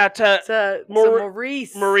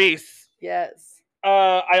 Maurice. Maurice. Yes.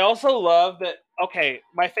 I also love that. Okay,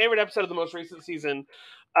 my favorite episode of the most recent season,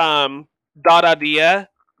 Dada Dia,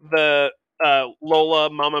 the Lola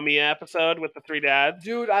Mamma Mia episode with the 3 dads.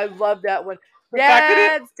 Dude, I love that one.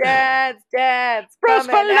 Dads, coming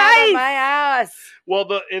out of my house. Well,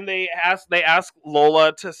 they ask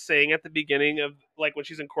Lola to sing at the beginning of like when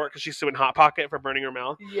she's in court because she's suing Hot Pocket for burning her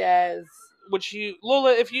mouth. Yes.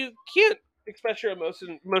 Lola, if you can't express your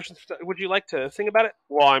emotions, would you like to sing about it?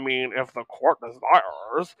 Well, I mean, if the court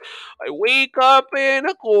desires, I wake up in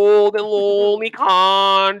a cold and lonely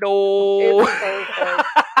condo. It's perfect.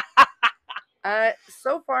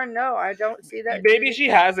 So far, no, I don't see that. Maybe Judy she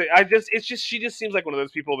has it. She just seems like one of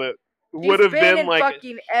those people that would She's have been been in like,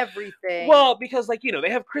 fucking everything. well, because like they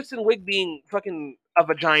have Kristen Wiig being fucking a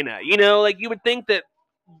vagina. Like you would think that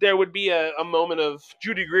there would be a moment of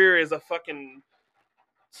Judy Greer as a fucking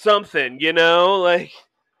something.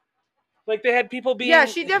 Like they had people being. Yeah,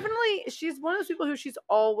 she's one of those people who she's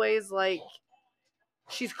always like,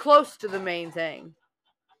 she's close to the main thing,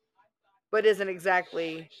 but isn't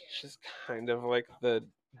exactly. She's kind of like the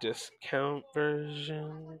discount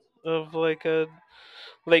version of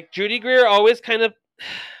like Judy Greer. Always kind of,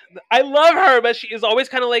 I love her, but she is always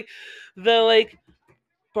kind of like the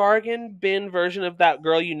bargain bin version of that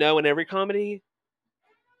girl in every comedy.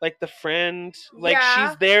 Like the friend, like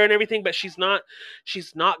she's there and everything, but she's not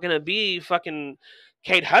gonna be fucking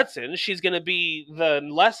Kate Hudson. She's gonna be the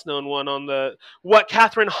less known one on the what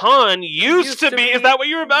Catherine Hahn used to be. Is that what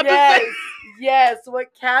you were about to say? Yes, what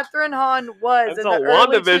Catherine Hahn was. Until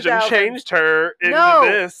WandaVision changed her into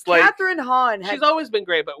this. Like Catherine Hahn, she's always been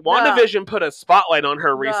great, but WandaVision put a spotlight on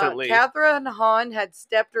her recently. Catherine Hahn had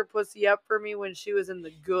stepped her pussy up for me when she was in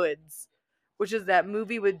The Goods, which is that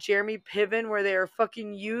movie with Jeremy Piven where they are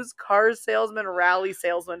fucking used car salesman, rally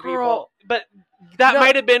salesman people. But that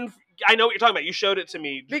might have been. I know what you're talking about. You showed it to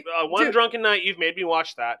me. One drunken night, you've made me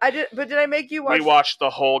watch that. I did, but did I make you watch? We watched the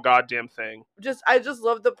whole goddamn thing. I just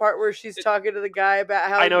love the part where she's talking to the guy about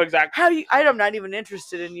how I know exactly I'm not even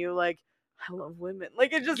interested in you. Like, I love women.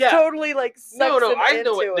 Like it just totally like sucks him I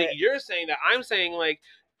know into that you're saying that. I'm saying like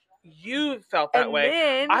you felt that way.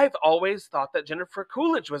 Then, I've always thought that Jennifer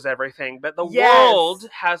Coolidge was everything, but the world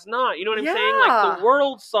has not. You know what I'm saying? Like the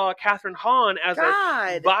world saw Catherine Hahn as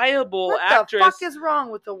a viable actress. What the fuck is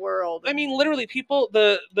wrong with the world? I mean, literally, people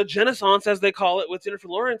the Genaissance, as they call it, with Jennifer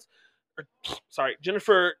Lawrence.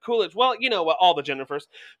 Jennifer Coolidge. Well, all the Jennifers,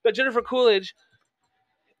 but Jennifer Coolidge.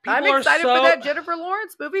 I'm excited for that Jennifer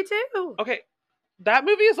Lawrence movie too. Okay. That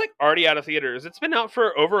movie is like already out of theaters. It's been out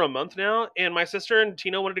for over a month now, and my sister and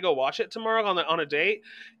Tina wanted to go watch it tomorrow on a date.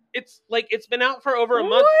 It's been out for over a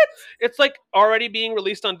month. It's like already being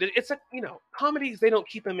released on. It's like comedies, they don't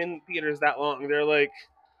keep them in theaters that long. They're like,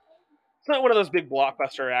 it's not one of those big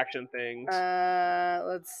blockbuster action things.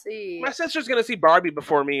 Let's see. My sister's gonna see Barbie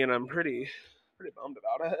before me, and I'm pretty bummed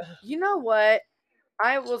about it. You know what?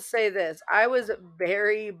 I will say this. I was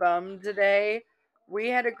very bummed today. We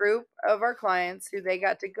had a group of our clients who they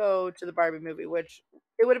got to go to the Barbie movie, which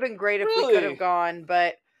it would have been great if we could have gone,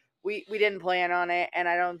 but we didn't plan on it, and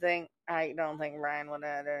I don't think Ryan would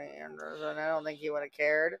have had any interest, and I don't think he would have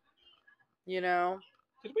cared. Did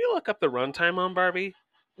we look up the runtime on Barbie?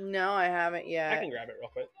 No, I haven't yet. I can grab it real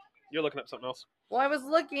quick. You're looking up something else. Well, I was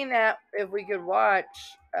looking at if we could watch.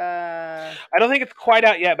 I don't think it's quite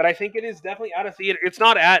out yet, but I think it is definitely out of theater. It's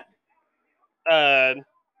not at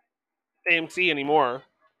AMC anymore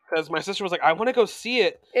because my sister was like, "I want to go see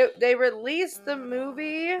it." They released the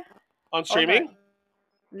movie on streaming.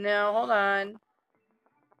 No, hold on.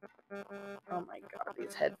 Oh my god,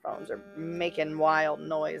 these headphones are making wild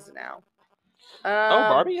noise now.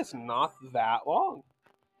 Barbie is not that long.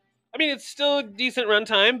 I mean, it's still a decent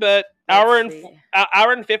runtime, but hour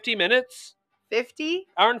and 50 minutes. 50?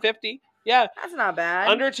 Hour and 50. Yeah. That's not bad.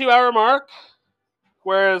 Under 2 hour mark.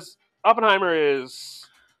 Whereas Oppenheimer is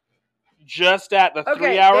just at the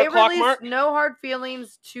 3 hour clock mark. No Hard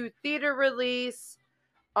Feelings to theater release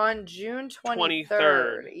on June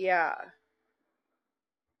 23rd. Yeah.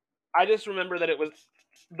 I just remember that it was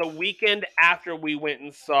the weekend after we went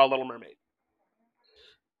and saw Little Mermaid.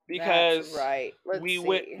 Because that's right.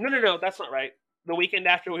 No, that's not right. The weekend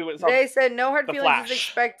after we went and saw They said No Hard Feelings is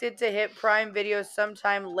expected to hit Prime Video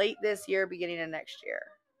sometime late this year, beginning of next year.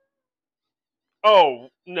 Oh,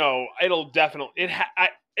 no. It'll definitely...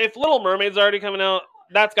 if Little Mermaid's already coming out,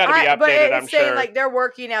 that's got to be updated, but it's I'm saying, sure. like, they're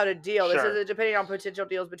working out a deal. Sure. This is depending on potential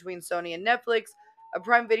deals between Sony and Netflix. A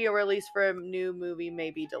Prime Video release for a new movie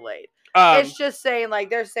may be delayed. It's just saying, like,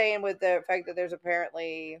 they're saying with the fact that there's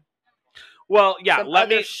apparently... Well, yeah, some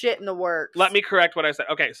other shit in the works. Let me correct what I said.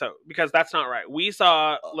 Okay, so, because that's not right. We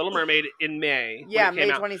saw Little Mermaid in May. Yeah, May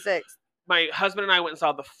 26th. My husband and I went and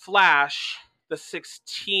saw The Flash the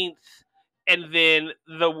 16th. And then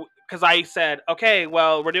because I said, okay,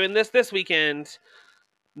 well, we're doing this weekend.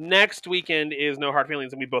 Next weekend is No Hard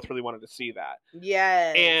Feelings, and we both really wanted to see that.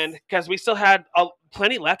 Yes. And because we still had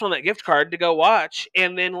plenty left on that gift card to go watch,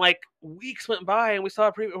 and then like weeks went by, and we saw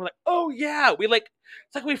a preview, and we're like, oh yeah,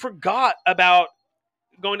 it's like we forgot about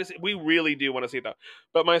going to see. We really do want to see it though.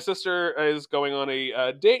 But my sister is going on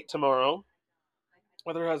a date tomorrow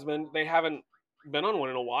with her husband. They haven't been on one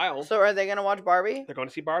in a while. So are they going to watch Barbie? They're going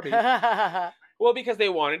to see Barbie. Well, because they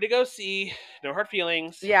wanted to go see No Hard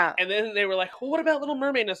Feelings. Yeah. And then they were like, well, what about Little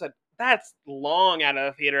Mermaid? And I said, that's long out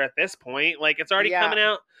of the theater at this point. Like, it's already coming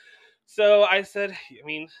out. So I said, I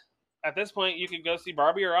mean, at this point, you could go see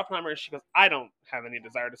Barbie or Oppenheimer. And she goes, I don't have any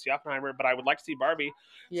desire to see Oppenheimer, but I would like to see Barbie.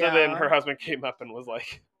 Yeah. So then her husband came up and was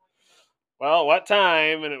like, well, what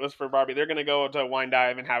time? And it was for Barbie. They're going to go to Wine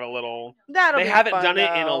Dive and have a little... They haven't done it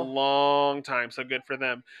in a long time, so good for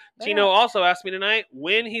them. Tino also asked me tonight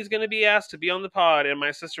when he's going to be asked to be on the pod, and my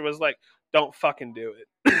sister was like, don't fucking do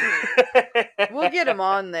it. We'll get him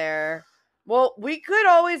on there. Well, we could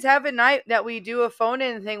always have a night that we do a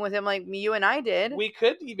phone-in thing with him like you and I did. We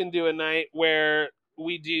could even do a night where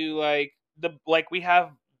we do we have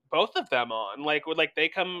both of them on. Like they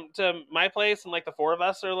come to my place and like the four of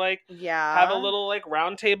us are like have a little like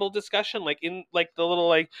round table discussion, like in like the little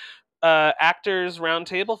like actors round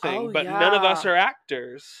table thing. But none of us are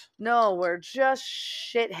actors. No, we're just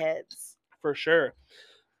shitheads. For sure.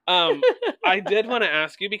 I did want to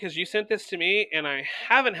ask you, because you sent this to me and I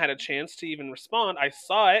haven't had a chance to even respond. I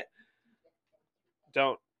saw it.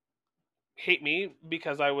 Don't hate me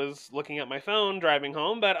because I was looking at my phone driving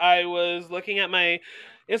home, but I was looking at my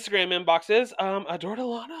Instagram inboxes. Adore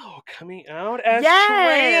Delano coming out as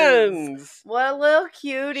trans. What a little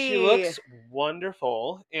cutie. She looks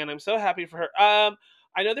wonderful, and I'm so happy for her.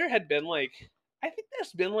 I know there had been I think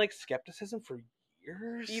there's been skepticism for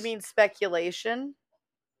years. You mean speculation?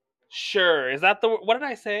 Sure. Is that what did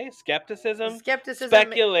I say? Skepticism?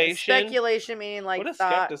 Speculation. Speculation meaning what does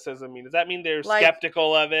skepticism mean? Does that mean they're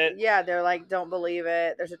skeptical of it? Yeah, they're like, don't believe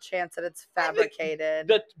it. There's a chance that it's fabricated.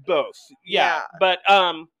 Both. Yeah. But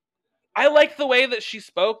I liked the way that she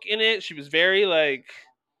spoke in it. She was very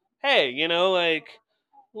hey,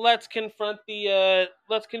 let's confront the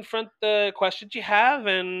questions you have,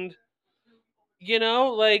 and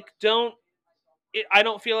I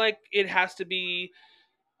don't feel like it has to be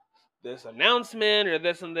this announcement or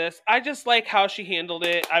this and this. I just like how she handled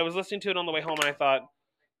it. I was listening to it on the way home and I thought,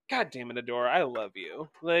 God damn it, Adora, I love you.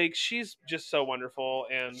 She's just so wonderful,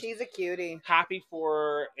 and she's a cutie. Happy for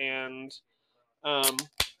her, and I'm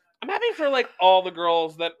happy for all the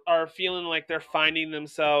girls that are feeling like they're finding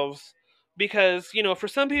themselves, because for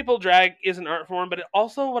some people drag is an art form, but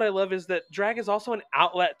also what I love is that drag is also an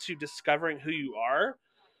outlet to discovering who you are.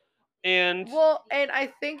 And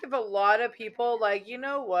I think of a lot of people, you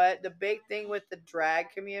know what, the big thing with the drag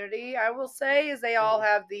community, I will say, is they all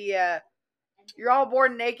have the you're all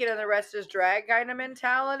born naked and the rest is drag kind of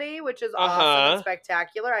mentality, which is awesome and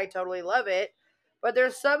spectacular. I totally love it. But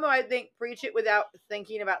there's some who I think preach it without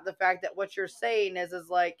thinking about the fact that what you're saying is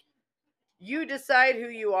you decide who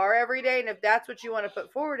you are every day, and if that's what you want to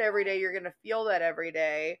put forward every day, you're going to feel that every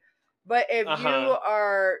day. But if you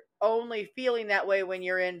are only feeling that way when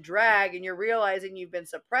you're in drag and you're realizing you've been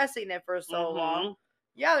suppressing it for so long,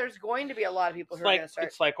 there's going to be a lot of people who are going to start.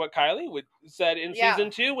 It's like what Kylie said in season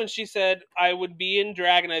 2 when she said, I would be in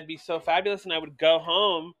drag and I'd be so fabulous and I would go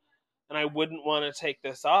home and I wouldn't want to take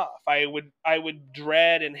this off. I would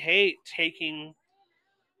dread and hate taking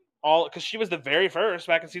all, because she was the very first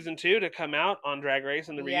back in season 2 to come out on Drag Race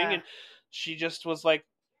in the reunion. She just was like,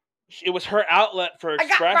 it was her outlet for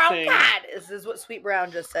expressing. This is what Sweet Brown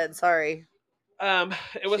just said. Sorry.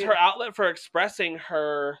 It was her outlet for expressing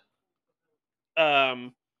her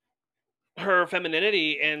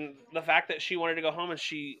femininity, and the fact that she wanted to go home and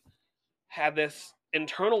she had this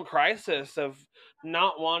internal crisis of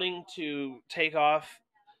not wanting to take off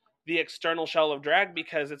the external shell of drag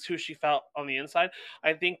because it's who she felt on the inside.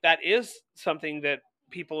 I think that is something that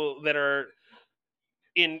people that are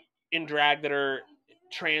in drag that are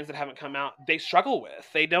trans that haven't come out, they struggle with.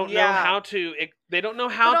 They don't know how to. They don't know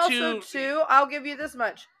how but to. Also, too, I'll give you this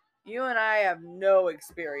much: you and I have no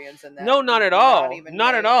experience in that. No, not at all.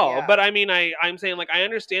 Not at all. Yeah. But I mean, I'm saying I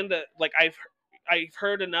understand that. I've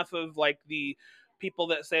heard enough of the people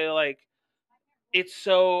that say it's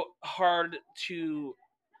so hard to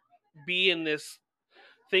be in this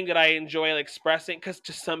thing that I enjoy expressing, because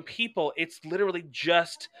to some people it's literally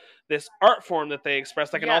just this art form that they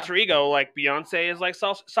express, an alter ego, like Beyonce is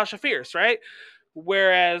Sasha Fierce, right?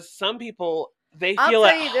 Whereas some people, they feel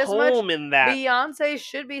at home in that. Beyonce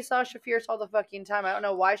should be Sasha Fierce all the fucking time. I don't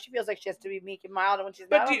know why she feels like she has to be meek and mild when she's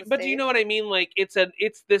not on the stage. But do you know what I mean?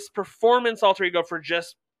 It's this performance alter ego for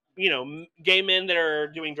just gay men that are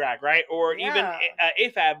doing drag, right? Or even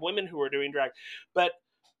AFAB women who are doing drag. But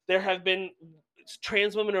there have been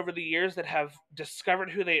trans women over the years that have discovered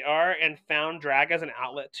who they are and found drag as an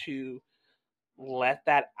outlet to let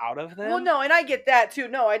that out of them. Well, no, and I get that too.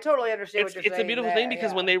 No, I totally understand what you're saying. It's a beautiful thing,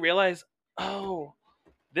 because when they realize, oh,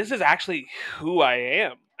 this is actually who I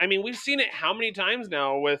am. I mean, we've seen it how many times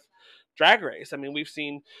now with Drag Race. I mean, we've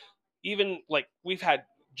seen even like we've had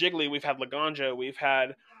Jiggly, we've had Laganja, we've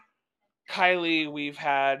had Kylie, we've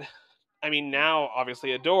had. I mean, now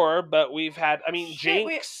obviously Adore, but we've had. I mean,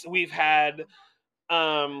 Jinx. We've had.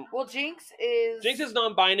 Well, Jinx is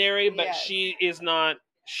non-binary, but yes. she is not.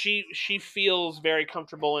 She feels very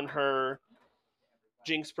comfortable in her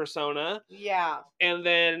Jinx persona. Yeah. And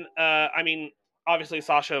then, I mean, obviously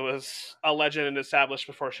Sasha was a legend and established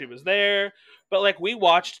before she was there. But like we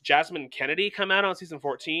watched Jasmine Kennedy come out on season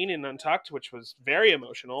 14 in Untucked, which was very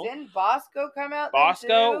emotional. Didn't Bosco come out?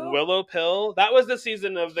 Bosco, Willow Pill. That was the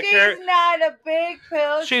season of the She's not a big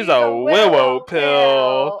pill. She's a willow pill.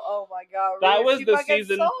 Oh my god. That was the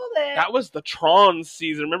season. That was the Tron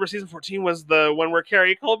season. Remember season 14 was the one where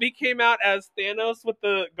Carrie Colby came out as Thanos with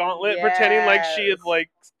the gauntlet, pretending like she had like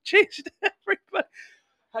changed everybody.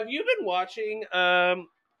 Have you been watching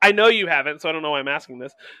I know you haven't, so I don't know why I'm asking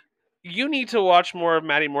this. You need to watch more of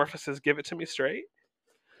Matty Morphosis' Give It To Me Straight.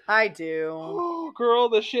 I do. Oh, girl,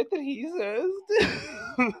 the shit that he says.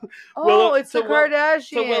 It's the Kardashians.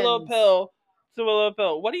 To Willow Pill. To Willow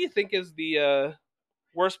Pill. What do you think is the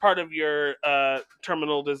worst part of your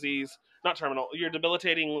terminal disease? Not terminal, your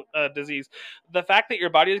debilitating disease. The fact that your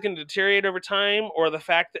body is going to deteriorate over time, or the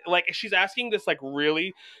fact that, like, she's asking this, like,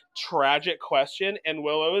 really tragic question, and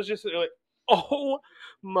Willow is just like, oh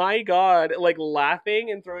my god, like,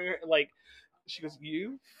 laughing and throwing her, like, she goes,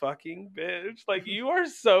 you fucking bitch. Like, you are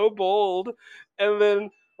so bold. And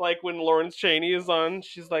then, like, when Lawrence Chaney is on,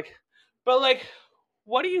 she's like, but, like,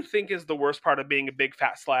 what do you think is the worst part of being a big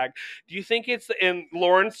fat slag? Do you think it's, and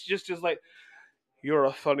Lawrence just is like, you're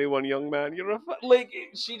a funny one, young man. You're like,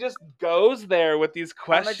 she just goes there with these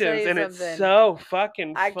questions, and it's so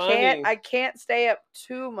fucking funny. I can't stay up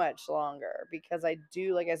too much longer because I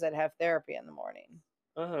do, like I said, have therapy in the morning.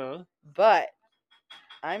 But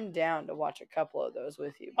I'm down to watch a couple of those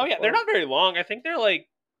with you. Oh yeah, they're not very long. I think they're like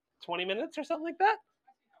 20 minutes or something like that.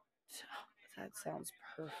 That sounds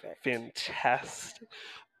perfect. Fantastic.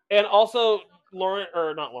 And also, Matty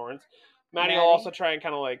will also try and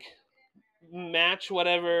kind of like match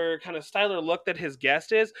whatever kind of style or look that his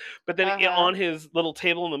guest is, but then on his little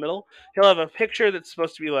table in the middle, he'll have a picture that's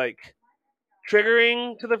supposed to be like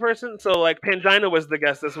triggering to the person. So like Pangina was the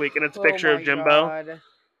guest this week, and it's a picture of Jimbo. God.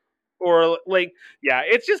 Or like, yeah,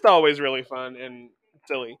 it's just always really fun and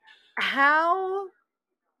silly. How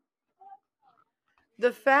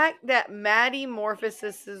the fact that Matty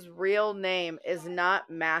Morphosis' real name is not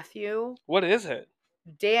Matthew. What is it?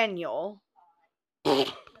 Daniel.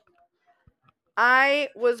 I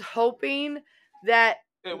was hoping that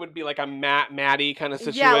it would be like a Maddie kind of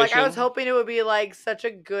situation. Yeah, like I was hoping it would be like such a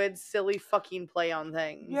good, silly fucking play on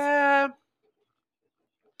things. Yeah.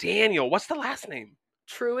 Daniel, what's the last name?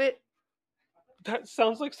 Truitt. That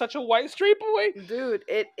sounds like such a white straight boy. Dude,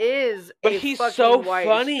 it is. But he's so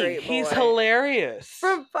funny. He's hilarious.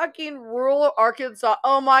 From fucking rural Arkansas.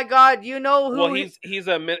 Oh my god, you know who? Well, he's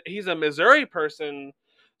a Missouri person.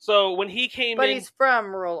 So when he came but he's from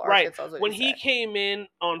rural Arkansas. Right. When he came in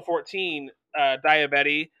on 14,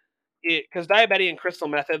 Diabetti, because Diabetti and Crystal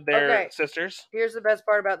Method, they're sisters. Here's the best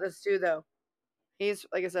part about this too, though. He's,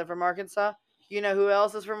 like I said, from Arkansas. You know who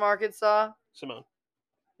else is from Arkansas? Simone.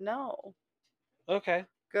 No. Okay.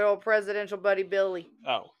 Good old presidential buddy Billy.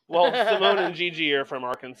 Oh. Well, Simone and Gigi are from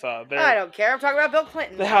Arkansas. I don't care. I'm talking about Bill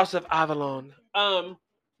Clinton. The House of Avalon.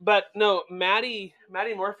 But no, Matty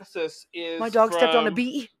Morphosis is My dog stepped on a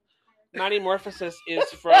bee. Matty Morphosis is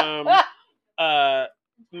from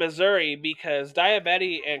Missouri, because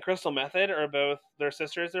Diabetti and Crystal Method are both their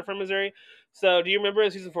sisters. They're from Missouri. So do you remember in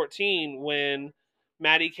season 14 when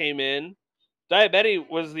Matty came in? Diabetti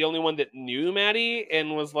was the only one that knew Matty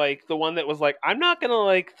and was like the one that was like, I'm not gonna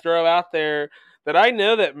like throw out there that I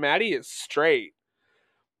know that Matty is straight.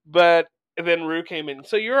 But then Rue came in.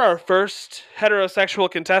 So you're our first heterosexual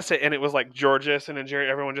contestant, and it was like Georges and Jerry,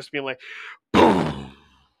 everyone just being like, boom.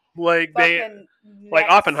 Like they, like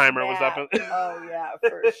Oppenheimer was up. Oh yeah,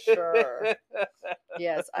 for sure.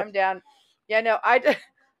 Yes, I'm down. Yeah, no,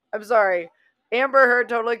 I'm sorry. Amber Heard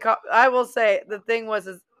totally. I will say the thing is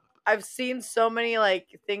I've seen so many like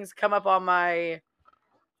things come up on my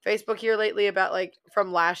Facebook here lately about like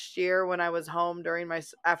from last year when I was home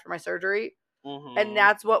after my surgery. Mm-hmm. And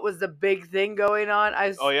that's what was the big thing going on.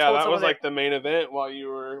 That was like the main event while you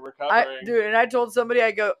were recovering. And I told somebody,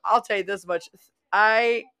 I go, I'll tell you this much.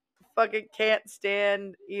 I fucking can't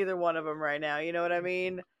stand either one of them right now. You know what I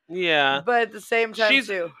mean? Yeah. But at the same time,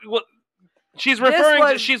 she's referring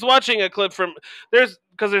to, she's watching a clip from, because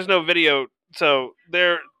there's no video. So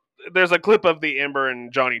there's a clip of the Amber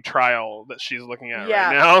and Johnny trial that she's looking at Yeah.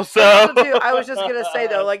 right now. So Also, too, I was just gonna say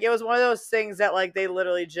though, like it was one of those things that like they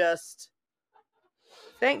literally just.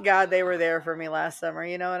 Thank God they were there for me last summer.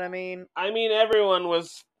 You know what I mean? I mean, everyone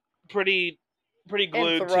was pretty glued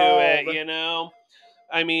to Enthralled. it. You know,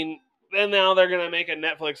 I mean, and now they're gonna make a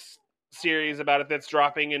Netflix series about it that's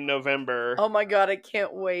dropping in November. Oh my God, I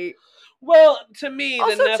can't wait. Well, to me,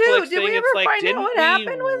 Also, the Netflix too, did thing, we ever it's like, find out didn't what we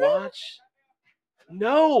happened with it? watch?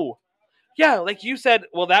 No. Yeah, like you said,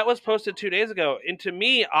 well, that was posted 2 days ago. And to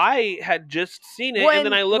me, I had just seen it, and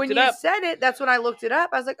then I looked it up. When you said it, that's when I looked it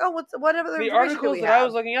up. I was like, oh, whatever the The information articles we that have? I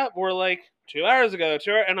was looking up were like 2 hours ago.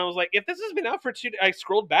 And I was like, if this has been out for 2 I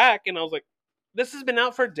scrolled back, and I was like, this has been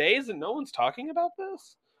out for days, and no one's talking about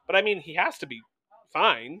this? But I mean, he has to be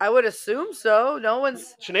fine. I would assume so. No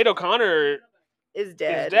one's... Sinead O'Connor is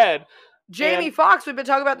dead. Jamie And Foxx, we've been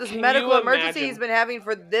talking about this can medical you emergency imagine- he's been having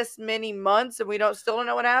for this many months, and we still don't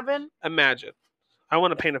know what happened. Imagine. I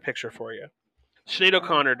want to paint a picture for you. Sinead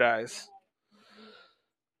O'Connor dies.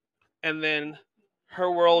 And then her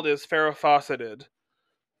world is Farrah Fawcetted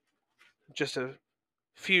just a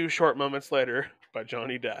few short moments later by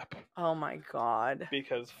Johnny Depp. Oh my God.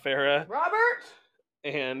 Because Farrah Robert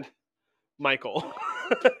and Michael.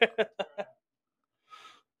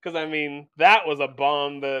 Because, I mean, that was a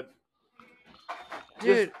bomb that...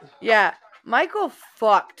 Dude, yeah. Michael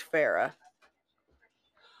fucked Farrah.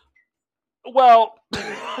 Well...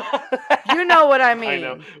 You know what I mean. I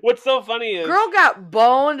know. What's so funny is... Girl got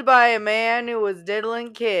boned by a man who was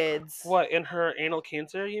diddling kids. What, in her anal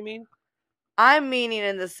cancer, you mean? I'm meaning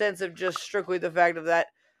in the sense of just strictly the fact of that.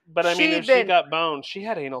 But I mean, if she got boned, she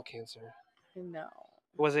had anal cancer. No.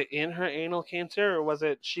 Was it in her anal cancer, or was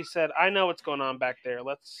it, she said, I know what's going on back there,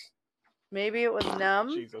 let's... Maybe it was numb?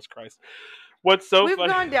 Jesus Christ. What's so We've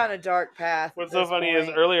funny... gone down a dark path. What's so funny is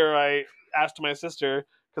earlier I asked my sister,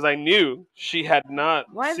 because I knew she had not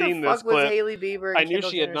seen this clip. Why the fuck was Hailey Bieber and I knew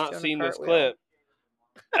Kendall she had Jenner not doing seen a this cartwheel? clip.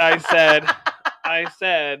 I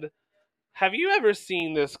said, have you ever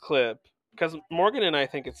seen this clip? Because Morgan and I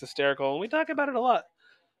think it's hysterical, and we talk about it a lot.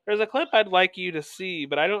 There's a clip I'd like you to see,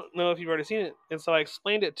 but I don't know if you've already seen it. And so I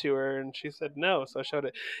explained it to her, and she said no, so I showed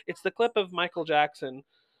it. It's the clip of Michael Jackson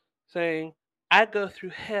saying, I go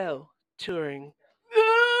through hell touring.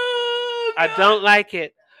 I don't like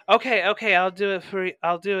it. Okay, I'll do it for you.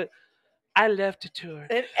 I'll do it. I love to tour.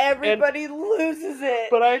 And everybody loses it.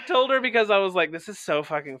 But I told her because I was like, this is so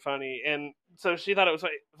fucking funny. And so she thought it was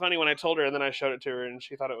funny when I told her, and then I showed it to her, and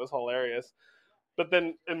she thought it was hilarious. But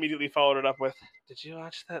then immediately followed it up with, did you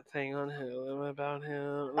watch that thing on Hulu about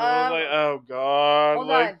him? And I was like, oh, God.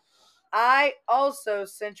 Hold on. I also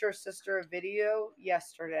sent your sister a video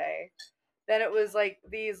yesterday that it was like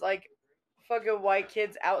these like fucking white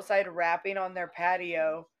kids outside rapping on their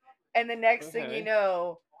patio. And the next thing you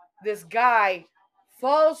know, this guy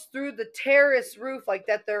falls through the terrace roof like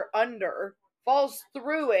that they're under, falls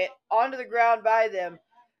through it onto the ground by them,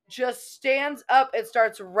 just stands up and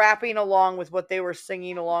starts rapping along with what they were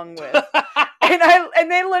singing along with.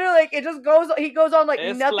 and they literally like it just goes. He goes on like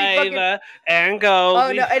it's nothing. Flavor and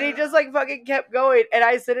Goldie. Oh no! And he just like fucking kept going. And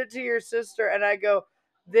I sent it to your sister, and I go,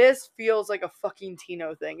 "This feels like a fucking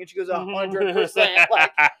Tino thing." And she goes, 100%,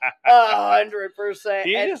 like 100%.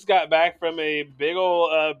 He just got back from a big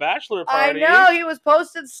old bachelor party. I know he was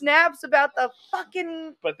posting snaps about the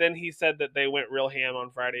fucking. But then he said that they went real ham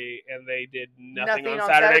on Friday and they did nothing on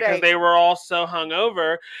Saturday because they were all so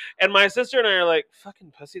hungover. And my sister and I are like,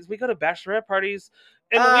 fucking pussies. We go to bachelorette parties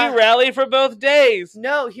and we rally for both days.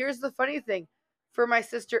 No, here's the funny thing. For my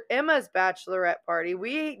sister Emma's bachelorette party,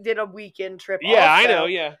 we did a weekend trip. Yeah, also, I know.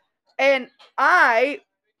 Yeah, and I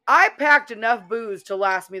packed enough booze to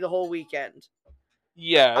last me the whole weekend.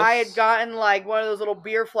 Yes. I had gotten like one of those little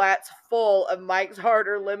beer flats full of Mike's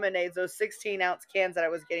Harder lemonades, those 16-ounce cans that I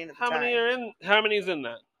was getting at the time. How many's in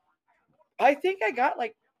that? I think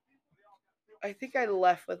I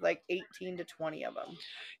left with like 18 to 20 of them.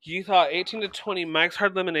 You thought 18 to 20 Mike's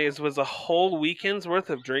Hard Lemonades was a whole weekend's worth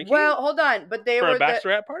of drinking? Well, hold on, but they were a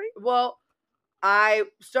bachelorette party? Well, I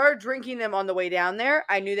started drinking them on the way down there.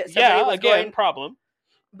 I knew that somebody was going. Problem.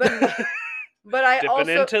 But I dipping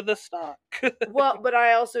also into the stock. Well, but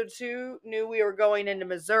I also too knew we were going into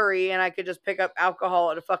Missouri, and I could just pick up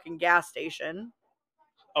alcohol at a fucking gas station.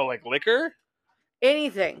 Oh, like liquor?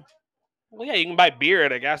 Anything. Well, yeah, you can buy beer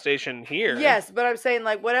at a gas station here. Yes, but I'm saying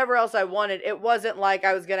like whatever else I wanted, it wasn't like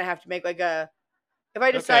I was gonna have to make like a. If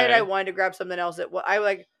I decided I wanted to grab something else,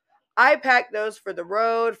 I packed those for the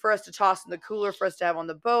road, for us to toss in the cooler, for us to have on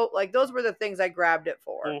the boat. Like those were the things I grabbed it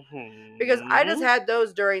for, because I just had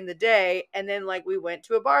those during the day, and then like we went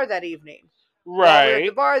to a bar that evening. while we were at the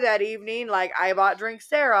Right. bar that evening. Like, I bought drinks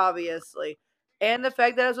there, obviously. And the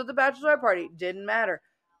fact that I was with the bachelorette party didn't matter.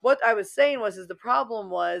 What I was saying was, is the problem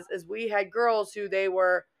was, is we had girls who they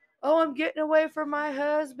were, oh, I'm getting away from my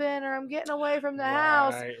husband, or I'm getting away from the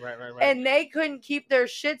house. Right. And they couldn't keep their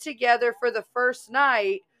shit together for the first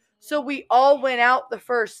night. So we all went out the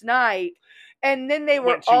first night. And then they were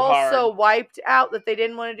Went too all hard. so wiped out that they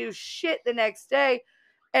didn't want to do shit the next day.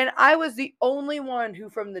 And I was the only one who,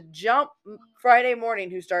 from the jump Friday morning,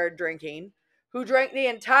 who started drinking, who drank the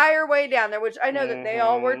entire way down there, which I know that they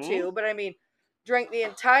all were too, but I mean, drank the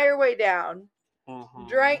entire way down,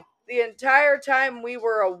 drank the entire time we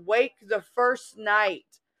were awake the first night.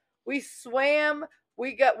 We swam,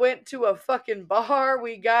 went to a fucking bar,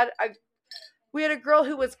 we had a girl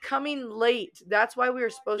who was coming late. That's why we were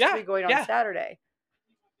supposed to be going on Saturday.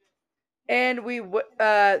 And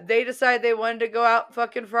they decided they wanted to go out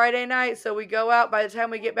fucking Friday night, so we go out. By the time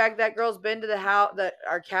we get back, that girl's been to the house,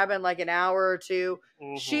 our cabin, like an hour or two.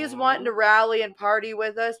 She's wanting to rally and party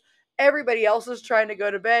with us. Everybody else is trying to go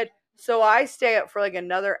to bed, so I stay up for like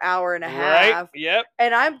another hour and a half. Yep.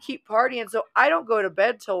 And I keep partying, so I don't go to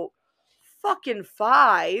bed till fucking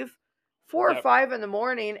 4 or 5 in the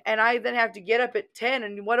morning, and I then have to get up at 10.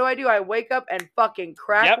 And what do? I wake up and fucking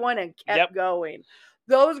crack one and kept going.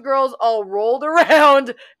 Those girls all rolled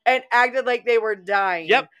around and acted like they were dying.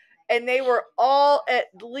 Yep. And they were all, at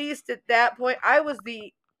least at that point, I was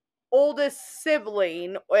the oldest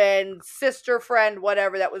sibling and sister, friend,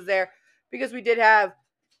 whatever, that was there, because we did have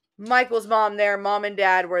Michael's mom there. Mom and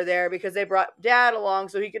dad were there because they brought dad along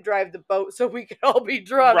so he could drive the boat, so we could all be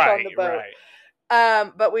drunk on the boat.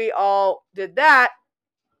 But we all did that,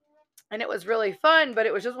 and it was really fun, but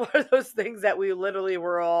it was just one of those things that we literally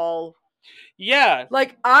were all... Yeah.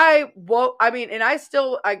 Like, and I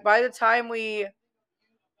still, like, by the time we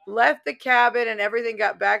left the cabin and everything,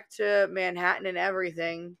 got back to Manhattan and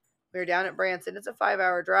everything, we were down at Branson. It's a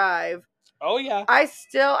 5-hour drive. Oh, yeah. I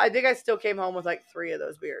think I still came home with like 3 of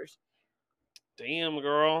those beers. Damn,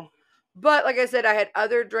 girl. But like I said, I had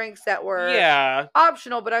other drinks that were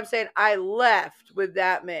optional, but I'm saying I left with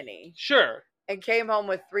that many. Sure. And came home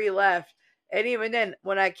with 3 left. And even then,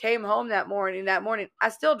 when I came home that morning, I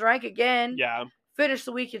still drank again. Yeah. Finished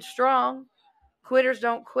the weekend strong. Quitters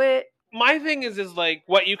don't quit. My thing is like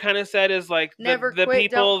what you kind of said is like Never the quit,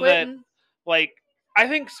 people that, like, I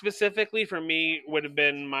think specifically for me would have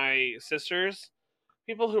been my sisters.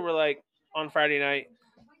 People who were like, on Friday night,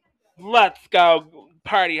 let's go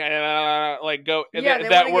party, like go. Yeah,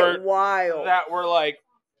 that were wild. That were like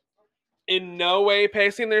in no way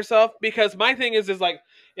pacing themselves, because my thing is like,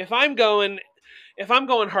 if I'm going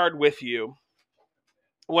hard with you,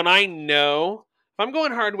 when I know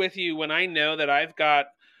that I've got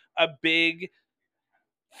a big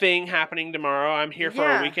thing happening tomorrow, I'm here for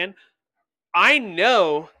a weekend, I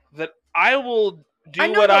know that I will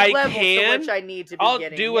do what I can. I'll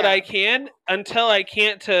do what I can until I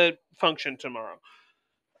can't to function tomorrow.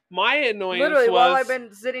 My annoyance literally while I've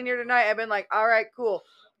been sitting here tonight, I've been like, all right, cool.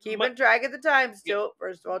 Keeping track of the time still.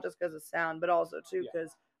 First of all, just because of sound, but also too because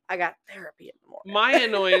I got therapy in the morning. My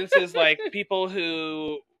annoyance is like people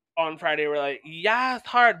who on Friday were like, yeah, it's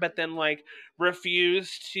hard, but then like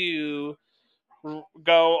refuse to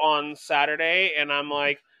go on Saturday, and I'm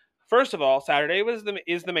like, first of all, Saturday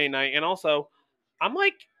is the main night, and also, I'm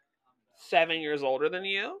like 7 years older than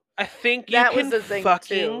you. I think you can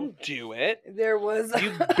fucking do it. There was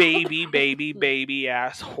you baby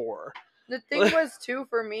ass whore. The thing was too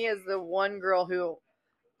for me is the one girl who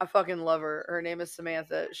I fucking love her. Her name is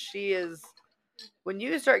Samantha. She is, when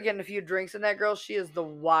you start getting a few drinks in that girl, she is the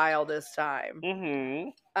wildest time.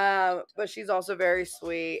 Mm-hmm. But she's also very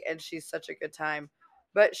sweet and she's such a good time.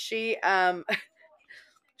 But she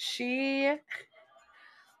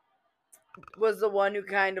was the one who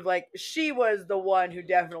kind of like, she was the one who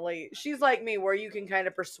definitely, she's like me where you can kind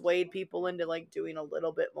of persuade people into like doing a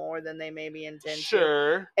little bit more than they maybe intend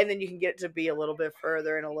to. And then you can get it to be a little bit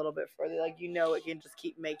further and a little bit further. Like, you know, it can just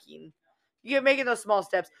keep making those small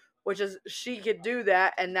steps, which is, she could do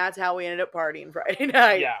that. And that's how we ended up partying Friday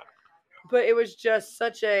night. Yeah. But it was just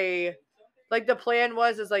such a, like, the plan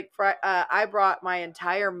is like, I brought my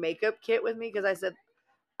entire makeup kit with me because I said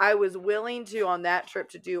I was willing to, on that trip,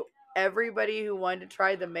 to do everybody who wanted to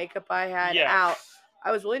try the makeup I had out.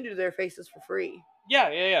 I was willing to do their faces for free.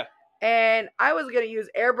 Yeah. And I was going to use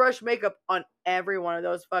airbrush makeup on every one of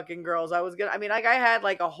those fucking girls. I had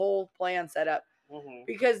like a whole plan set up. Mm-hmm.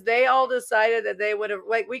 Because they all decided that they would have,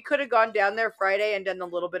 like, we could have gone down there Friday and done the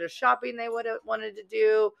little bit of shopping they would have wanted to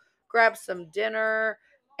do, grab some dinner,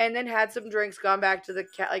 and then had some drinks, gone back to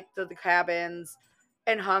the cabins,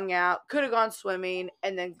 and hung out. Could have gone swimming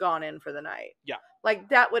and then gone in for the night. Yeah. Like,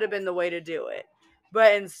 that would have been the way to do it.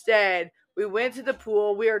 But instead, we went to the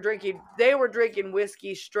pool. They were drinking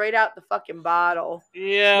whiskey straight out the fucking bottle.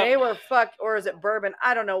 Yeah. They were or is it bourbon?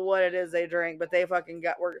 I don't know what it is they drink, but they fucking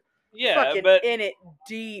were fucking but in it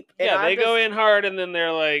deep. And they go in hard and then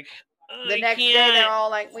they're like, the next day they're all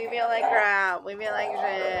like, we feel like crap. We feel like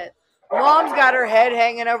shit. Mom's got her head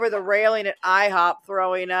hanging over the railing at IHOP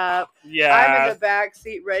throwing up. Yeah. I'm in the back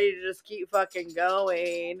seat ready to just keep fucking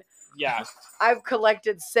going. Yeah. I've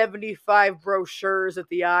collected 75 brochures at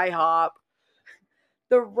the IHOP.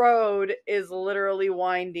 The road is literally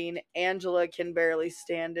winding. Angela can barely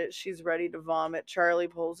stand it. She's ready to vomit. Charlie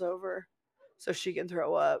pulls over so she can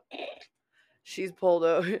throw up. She's pulled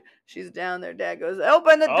over. She's down there. Dad goes,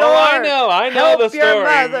 open the door. I know help the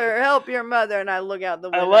story. Help your mother. And I look out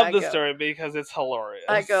the window. I love the story because it's hilarious.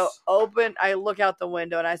 I go, open. I look out the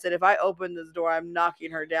window and I said, if I open this door, I'm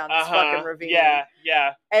knocking her down this fucking ravine.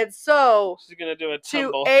 Yeah. And so, she's going to do a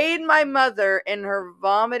tumble. To aid my mother in her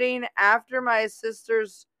vomiting after my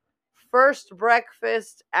sister's first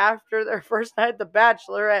breakfast after their first night at the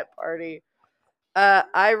bachelorette party,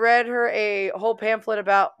 I read her a whole pamphlet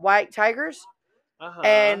about white tigers,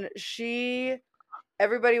 and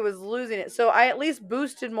everybody was losing it. So I at least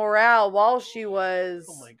boosted morale while she was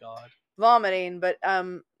vomiting, but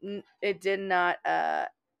it did not.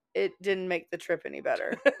 It didn't make the trip any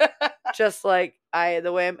better. Just like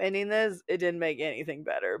the way I'm ending this, it didn't make anything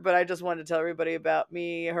better. But I just wanted to tell everybody about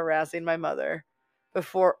me harassing my mother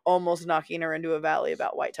before almost knocking her into a valley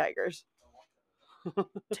about white tigers.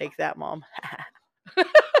 Take that, Mom.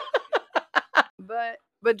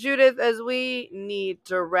 But Judith, as we need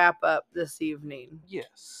to wrap up this evening,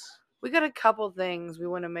 yes, we got a couple things we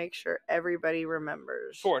want to make sure everybody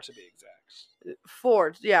remembers. 4 to be exact.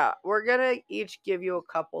 4, yeah. We're gonna each give you a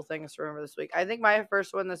couple things to remember this week. I think my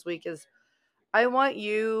first one this week is, I want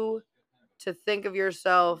you to think of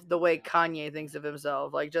yourself the way Kanye thinks of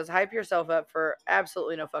himself. Like, just hype yourself up for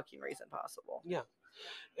absolutely no fucking reason possible. Yeah.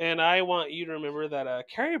 And I want you to remember that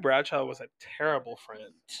Carrie Bradshaw was a terrible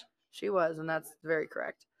friend. She was, and that's very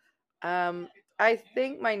correct. I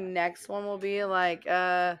think my next one will be like,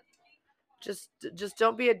 just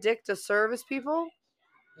don't be a dick to service people.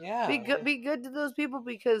 Yeah. Be good to those people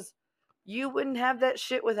because you wouldn't have that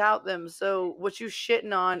shit without them. So what you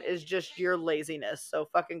shitting on is just your laziness. So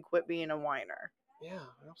fucking quit being a whiner. Yeah,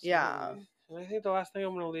 absolutely. Yeah. And I think the last thing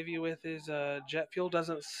I'm going to leave you with is jet fuel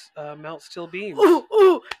doesn't melt steel beams.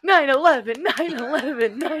 Ooh, 9/11,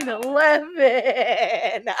 9/11,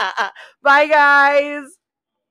 9/11. Bye, guys.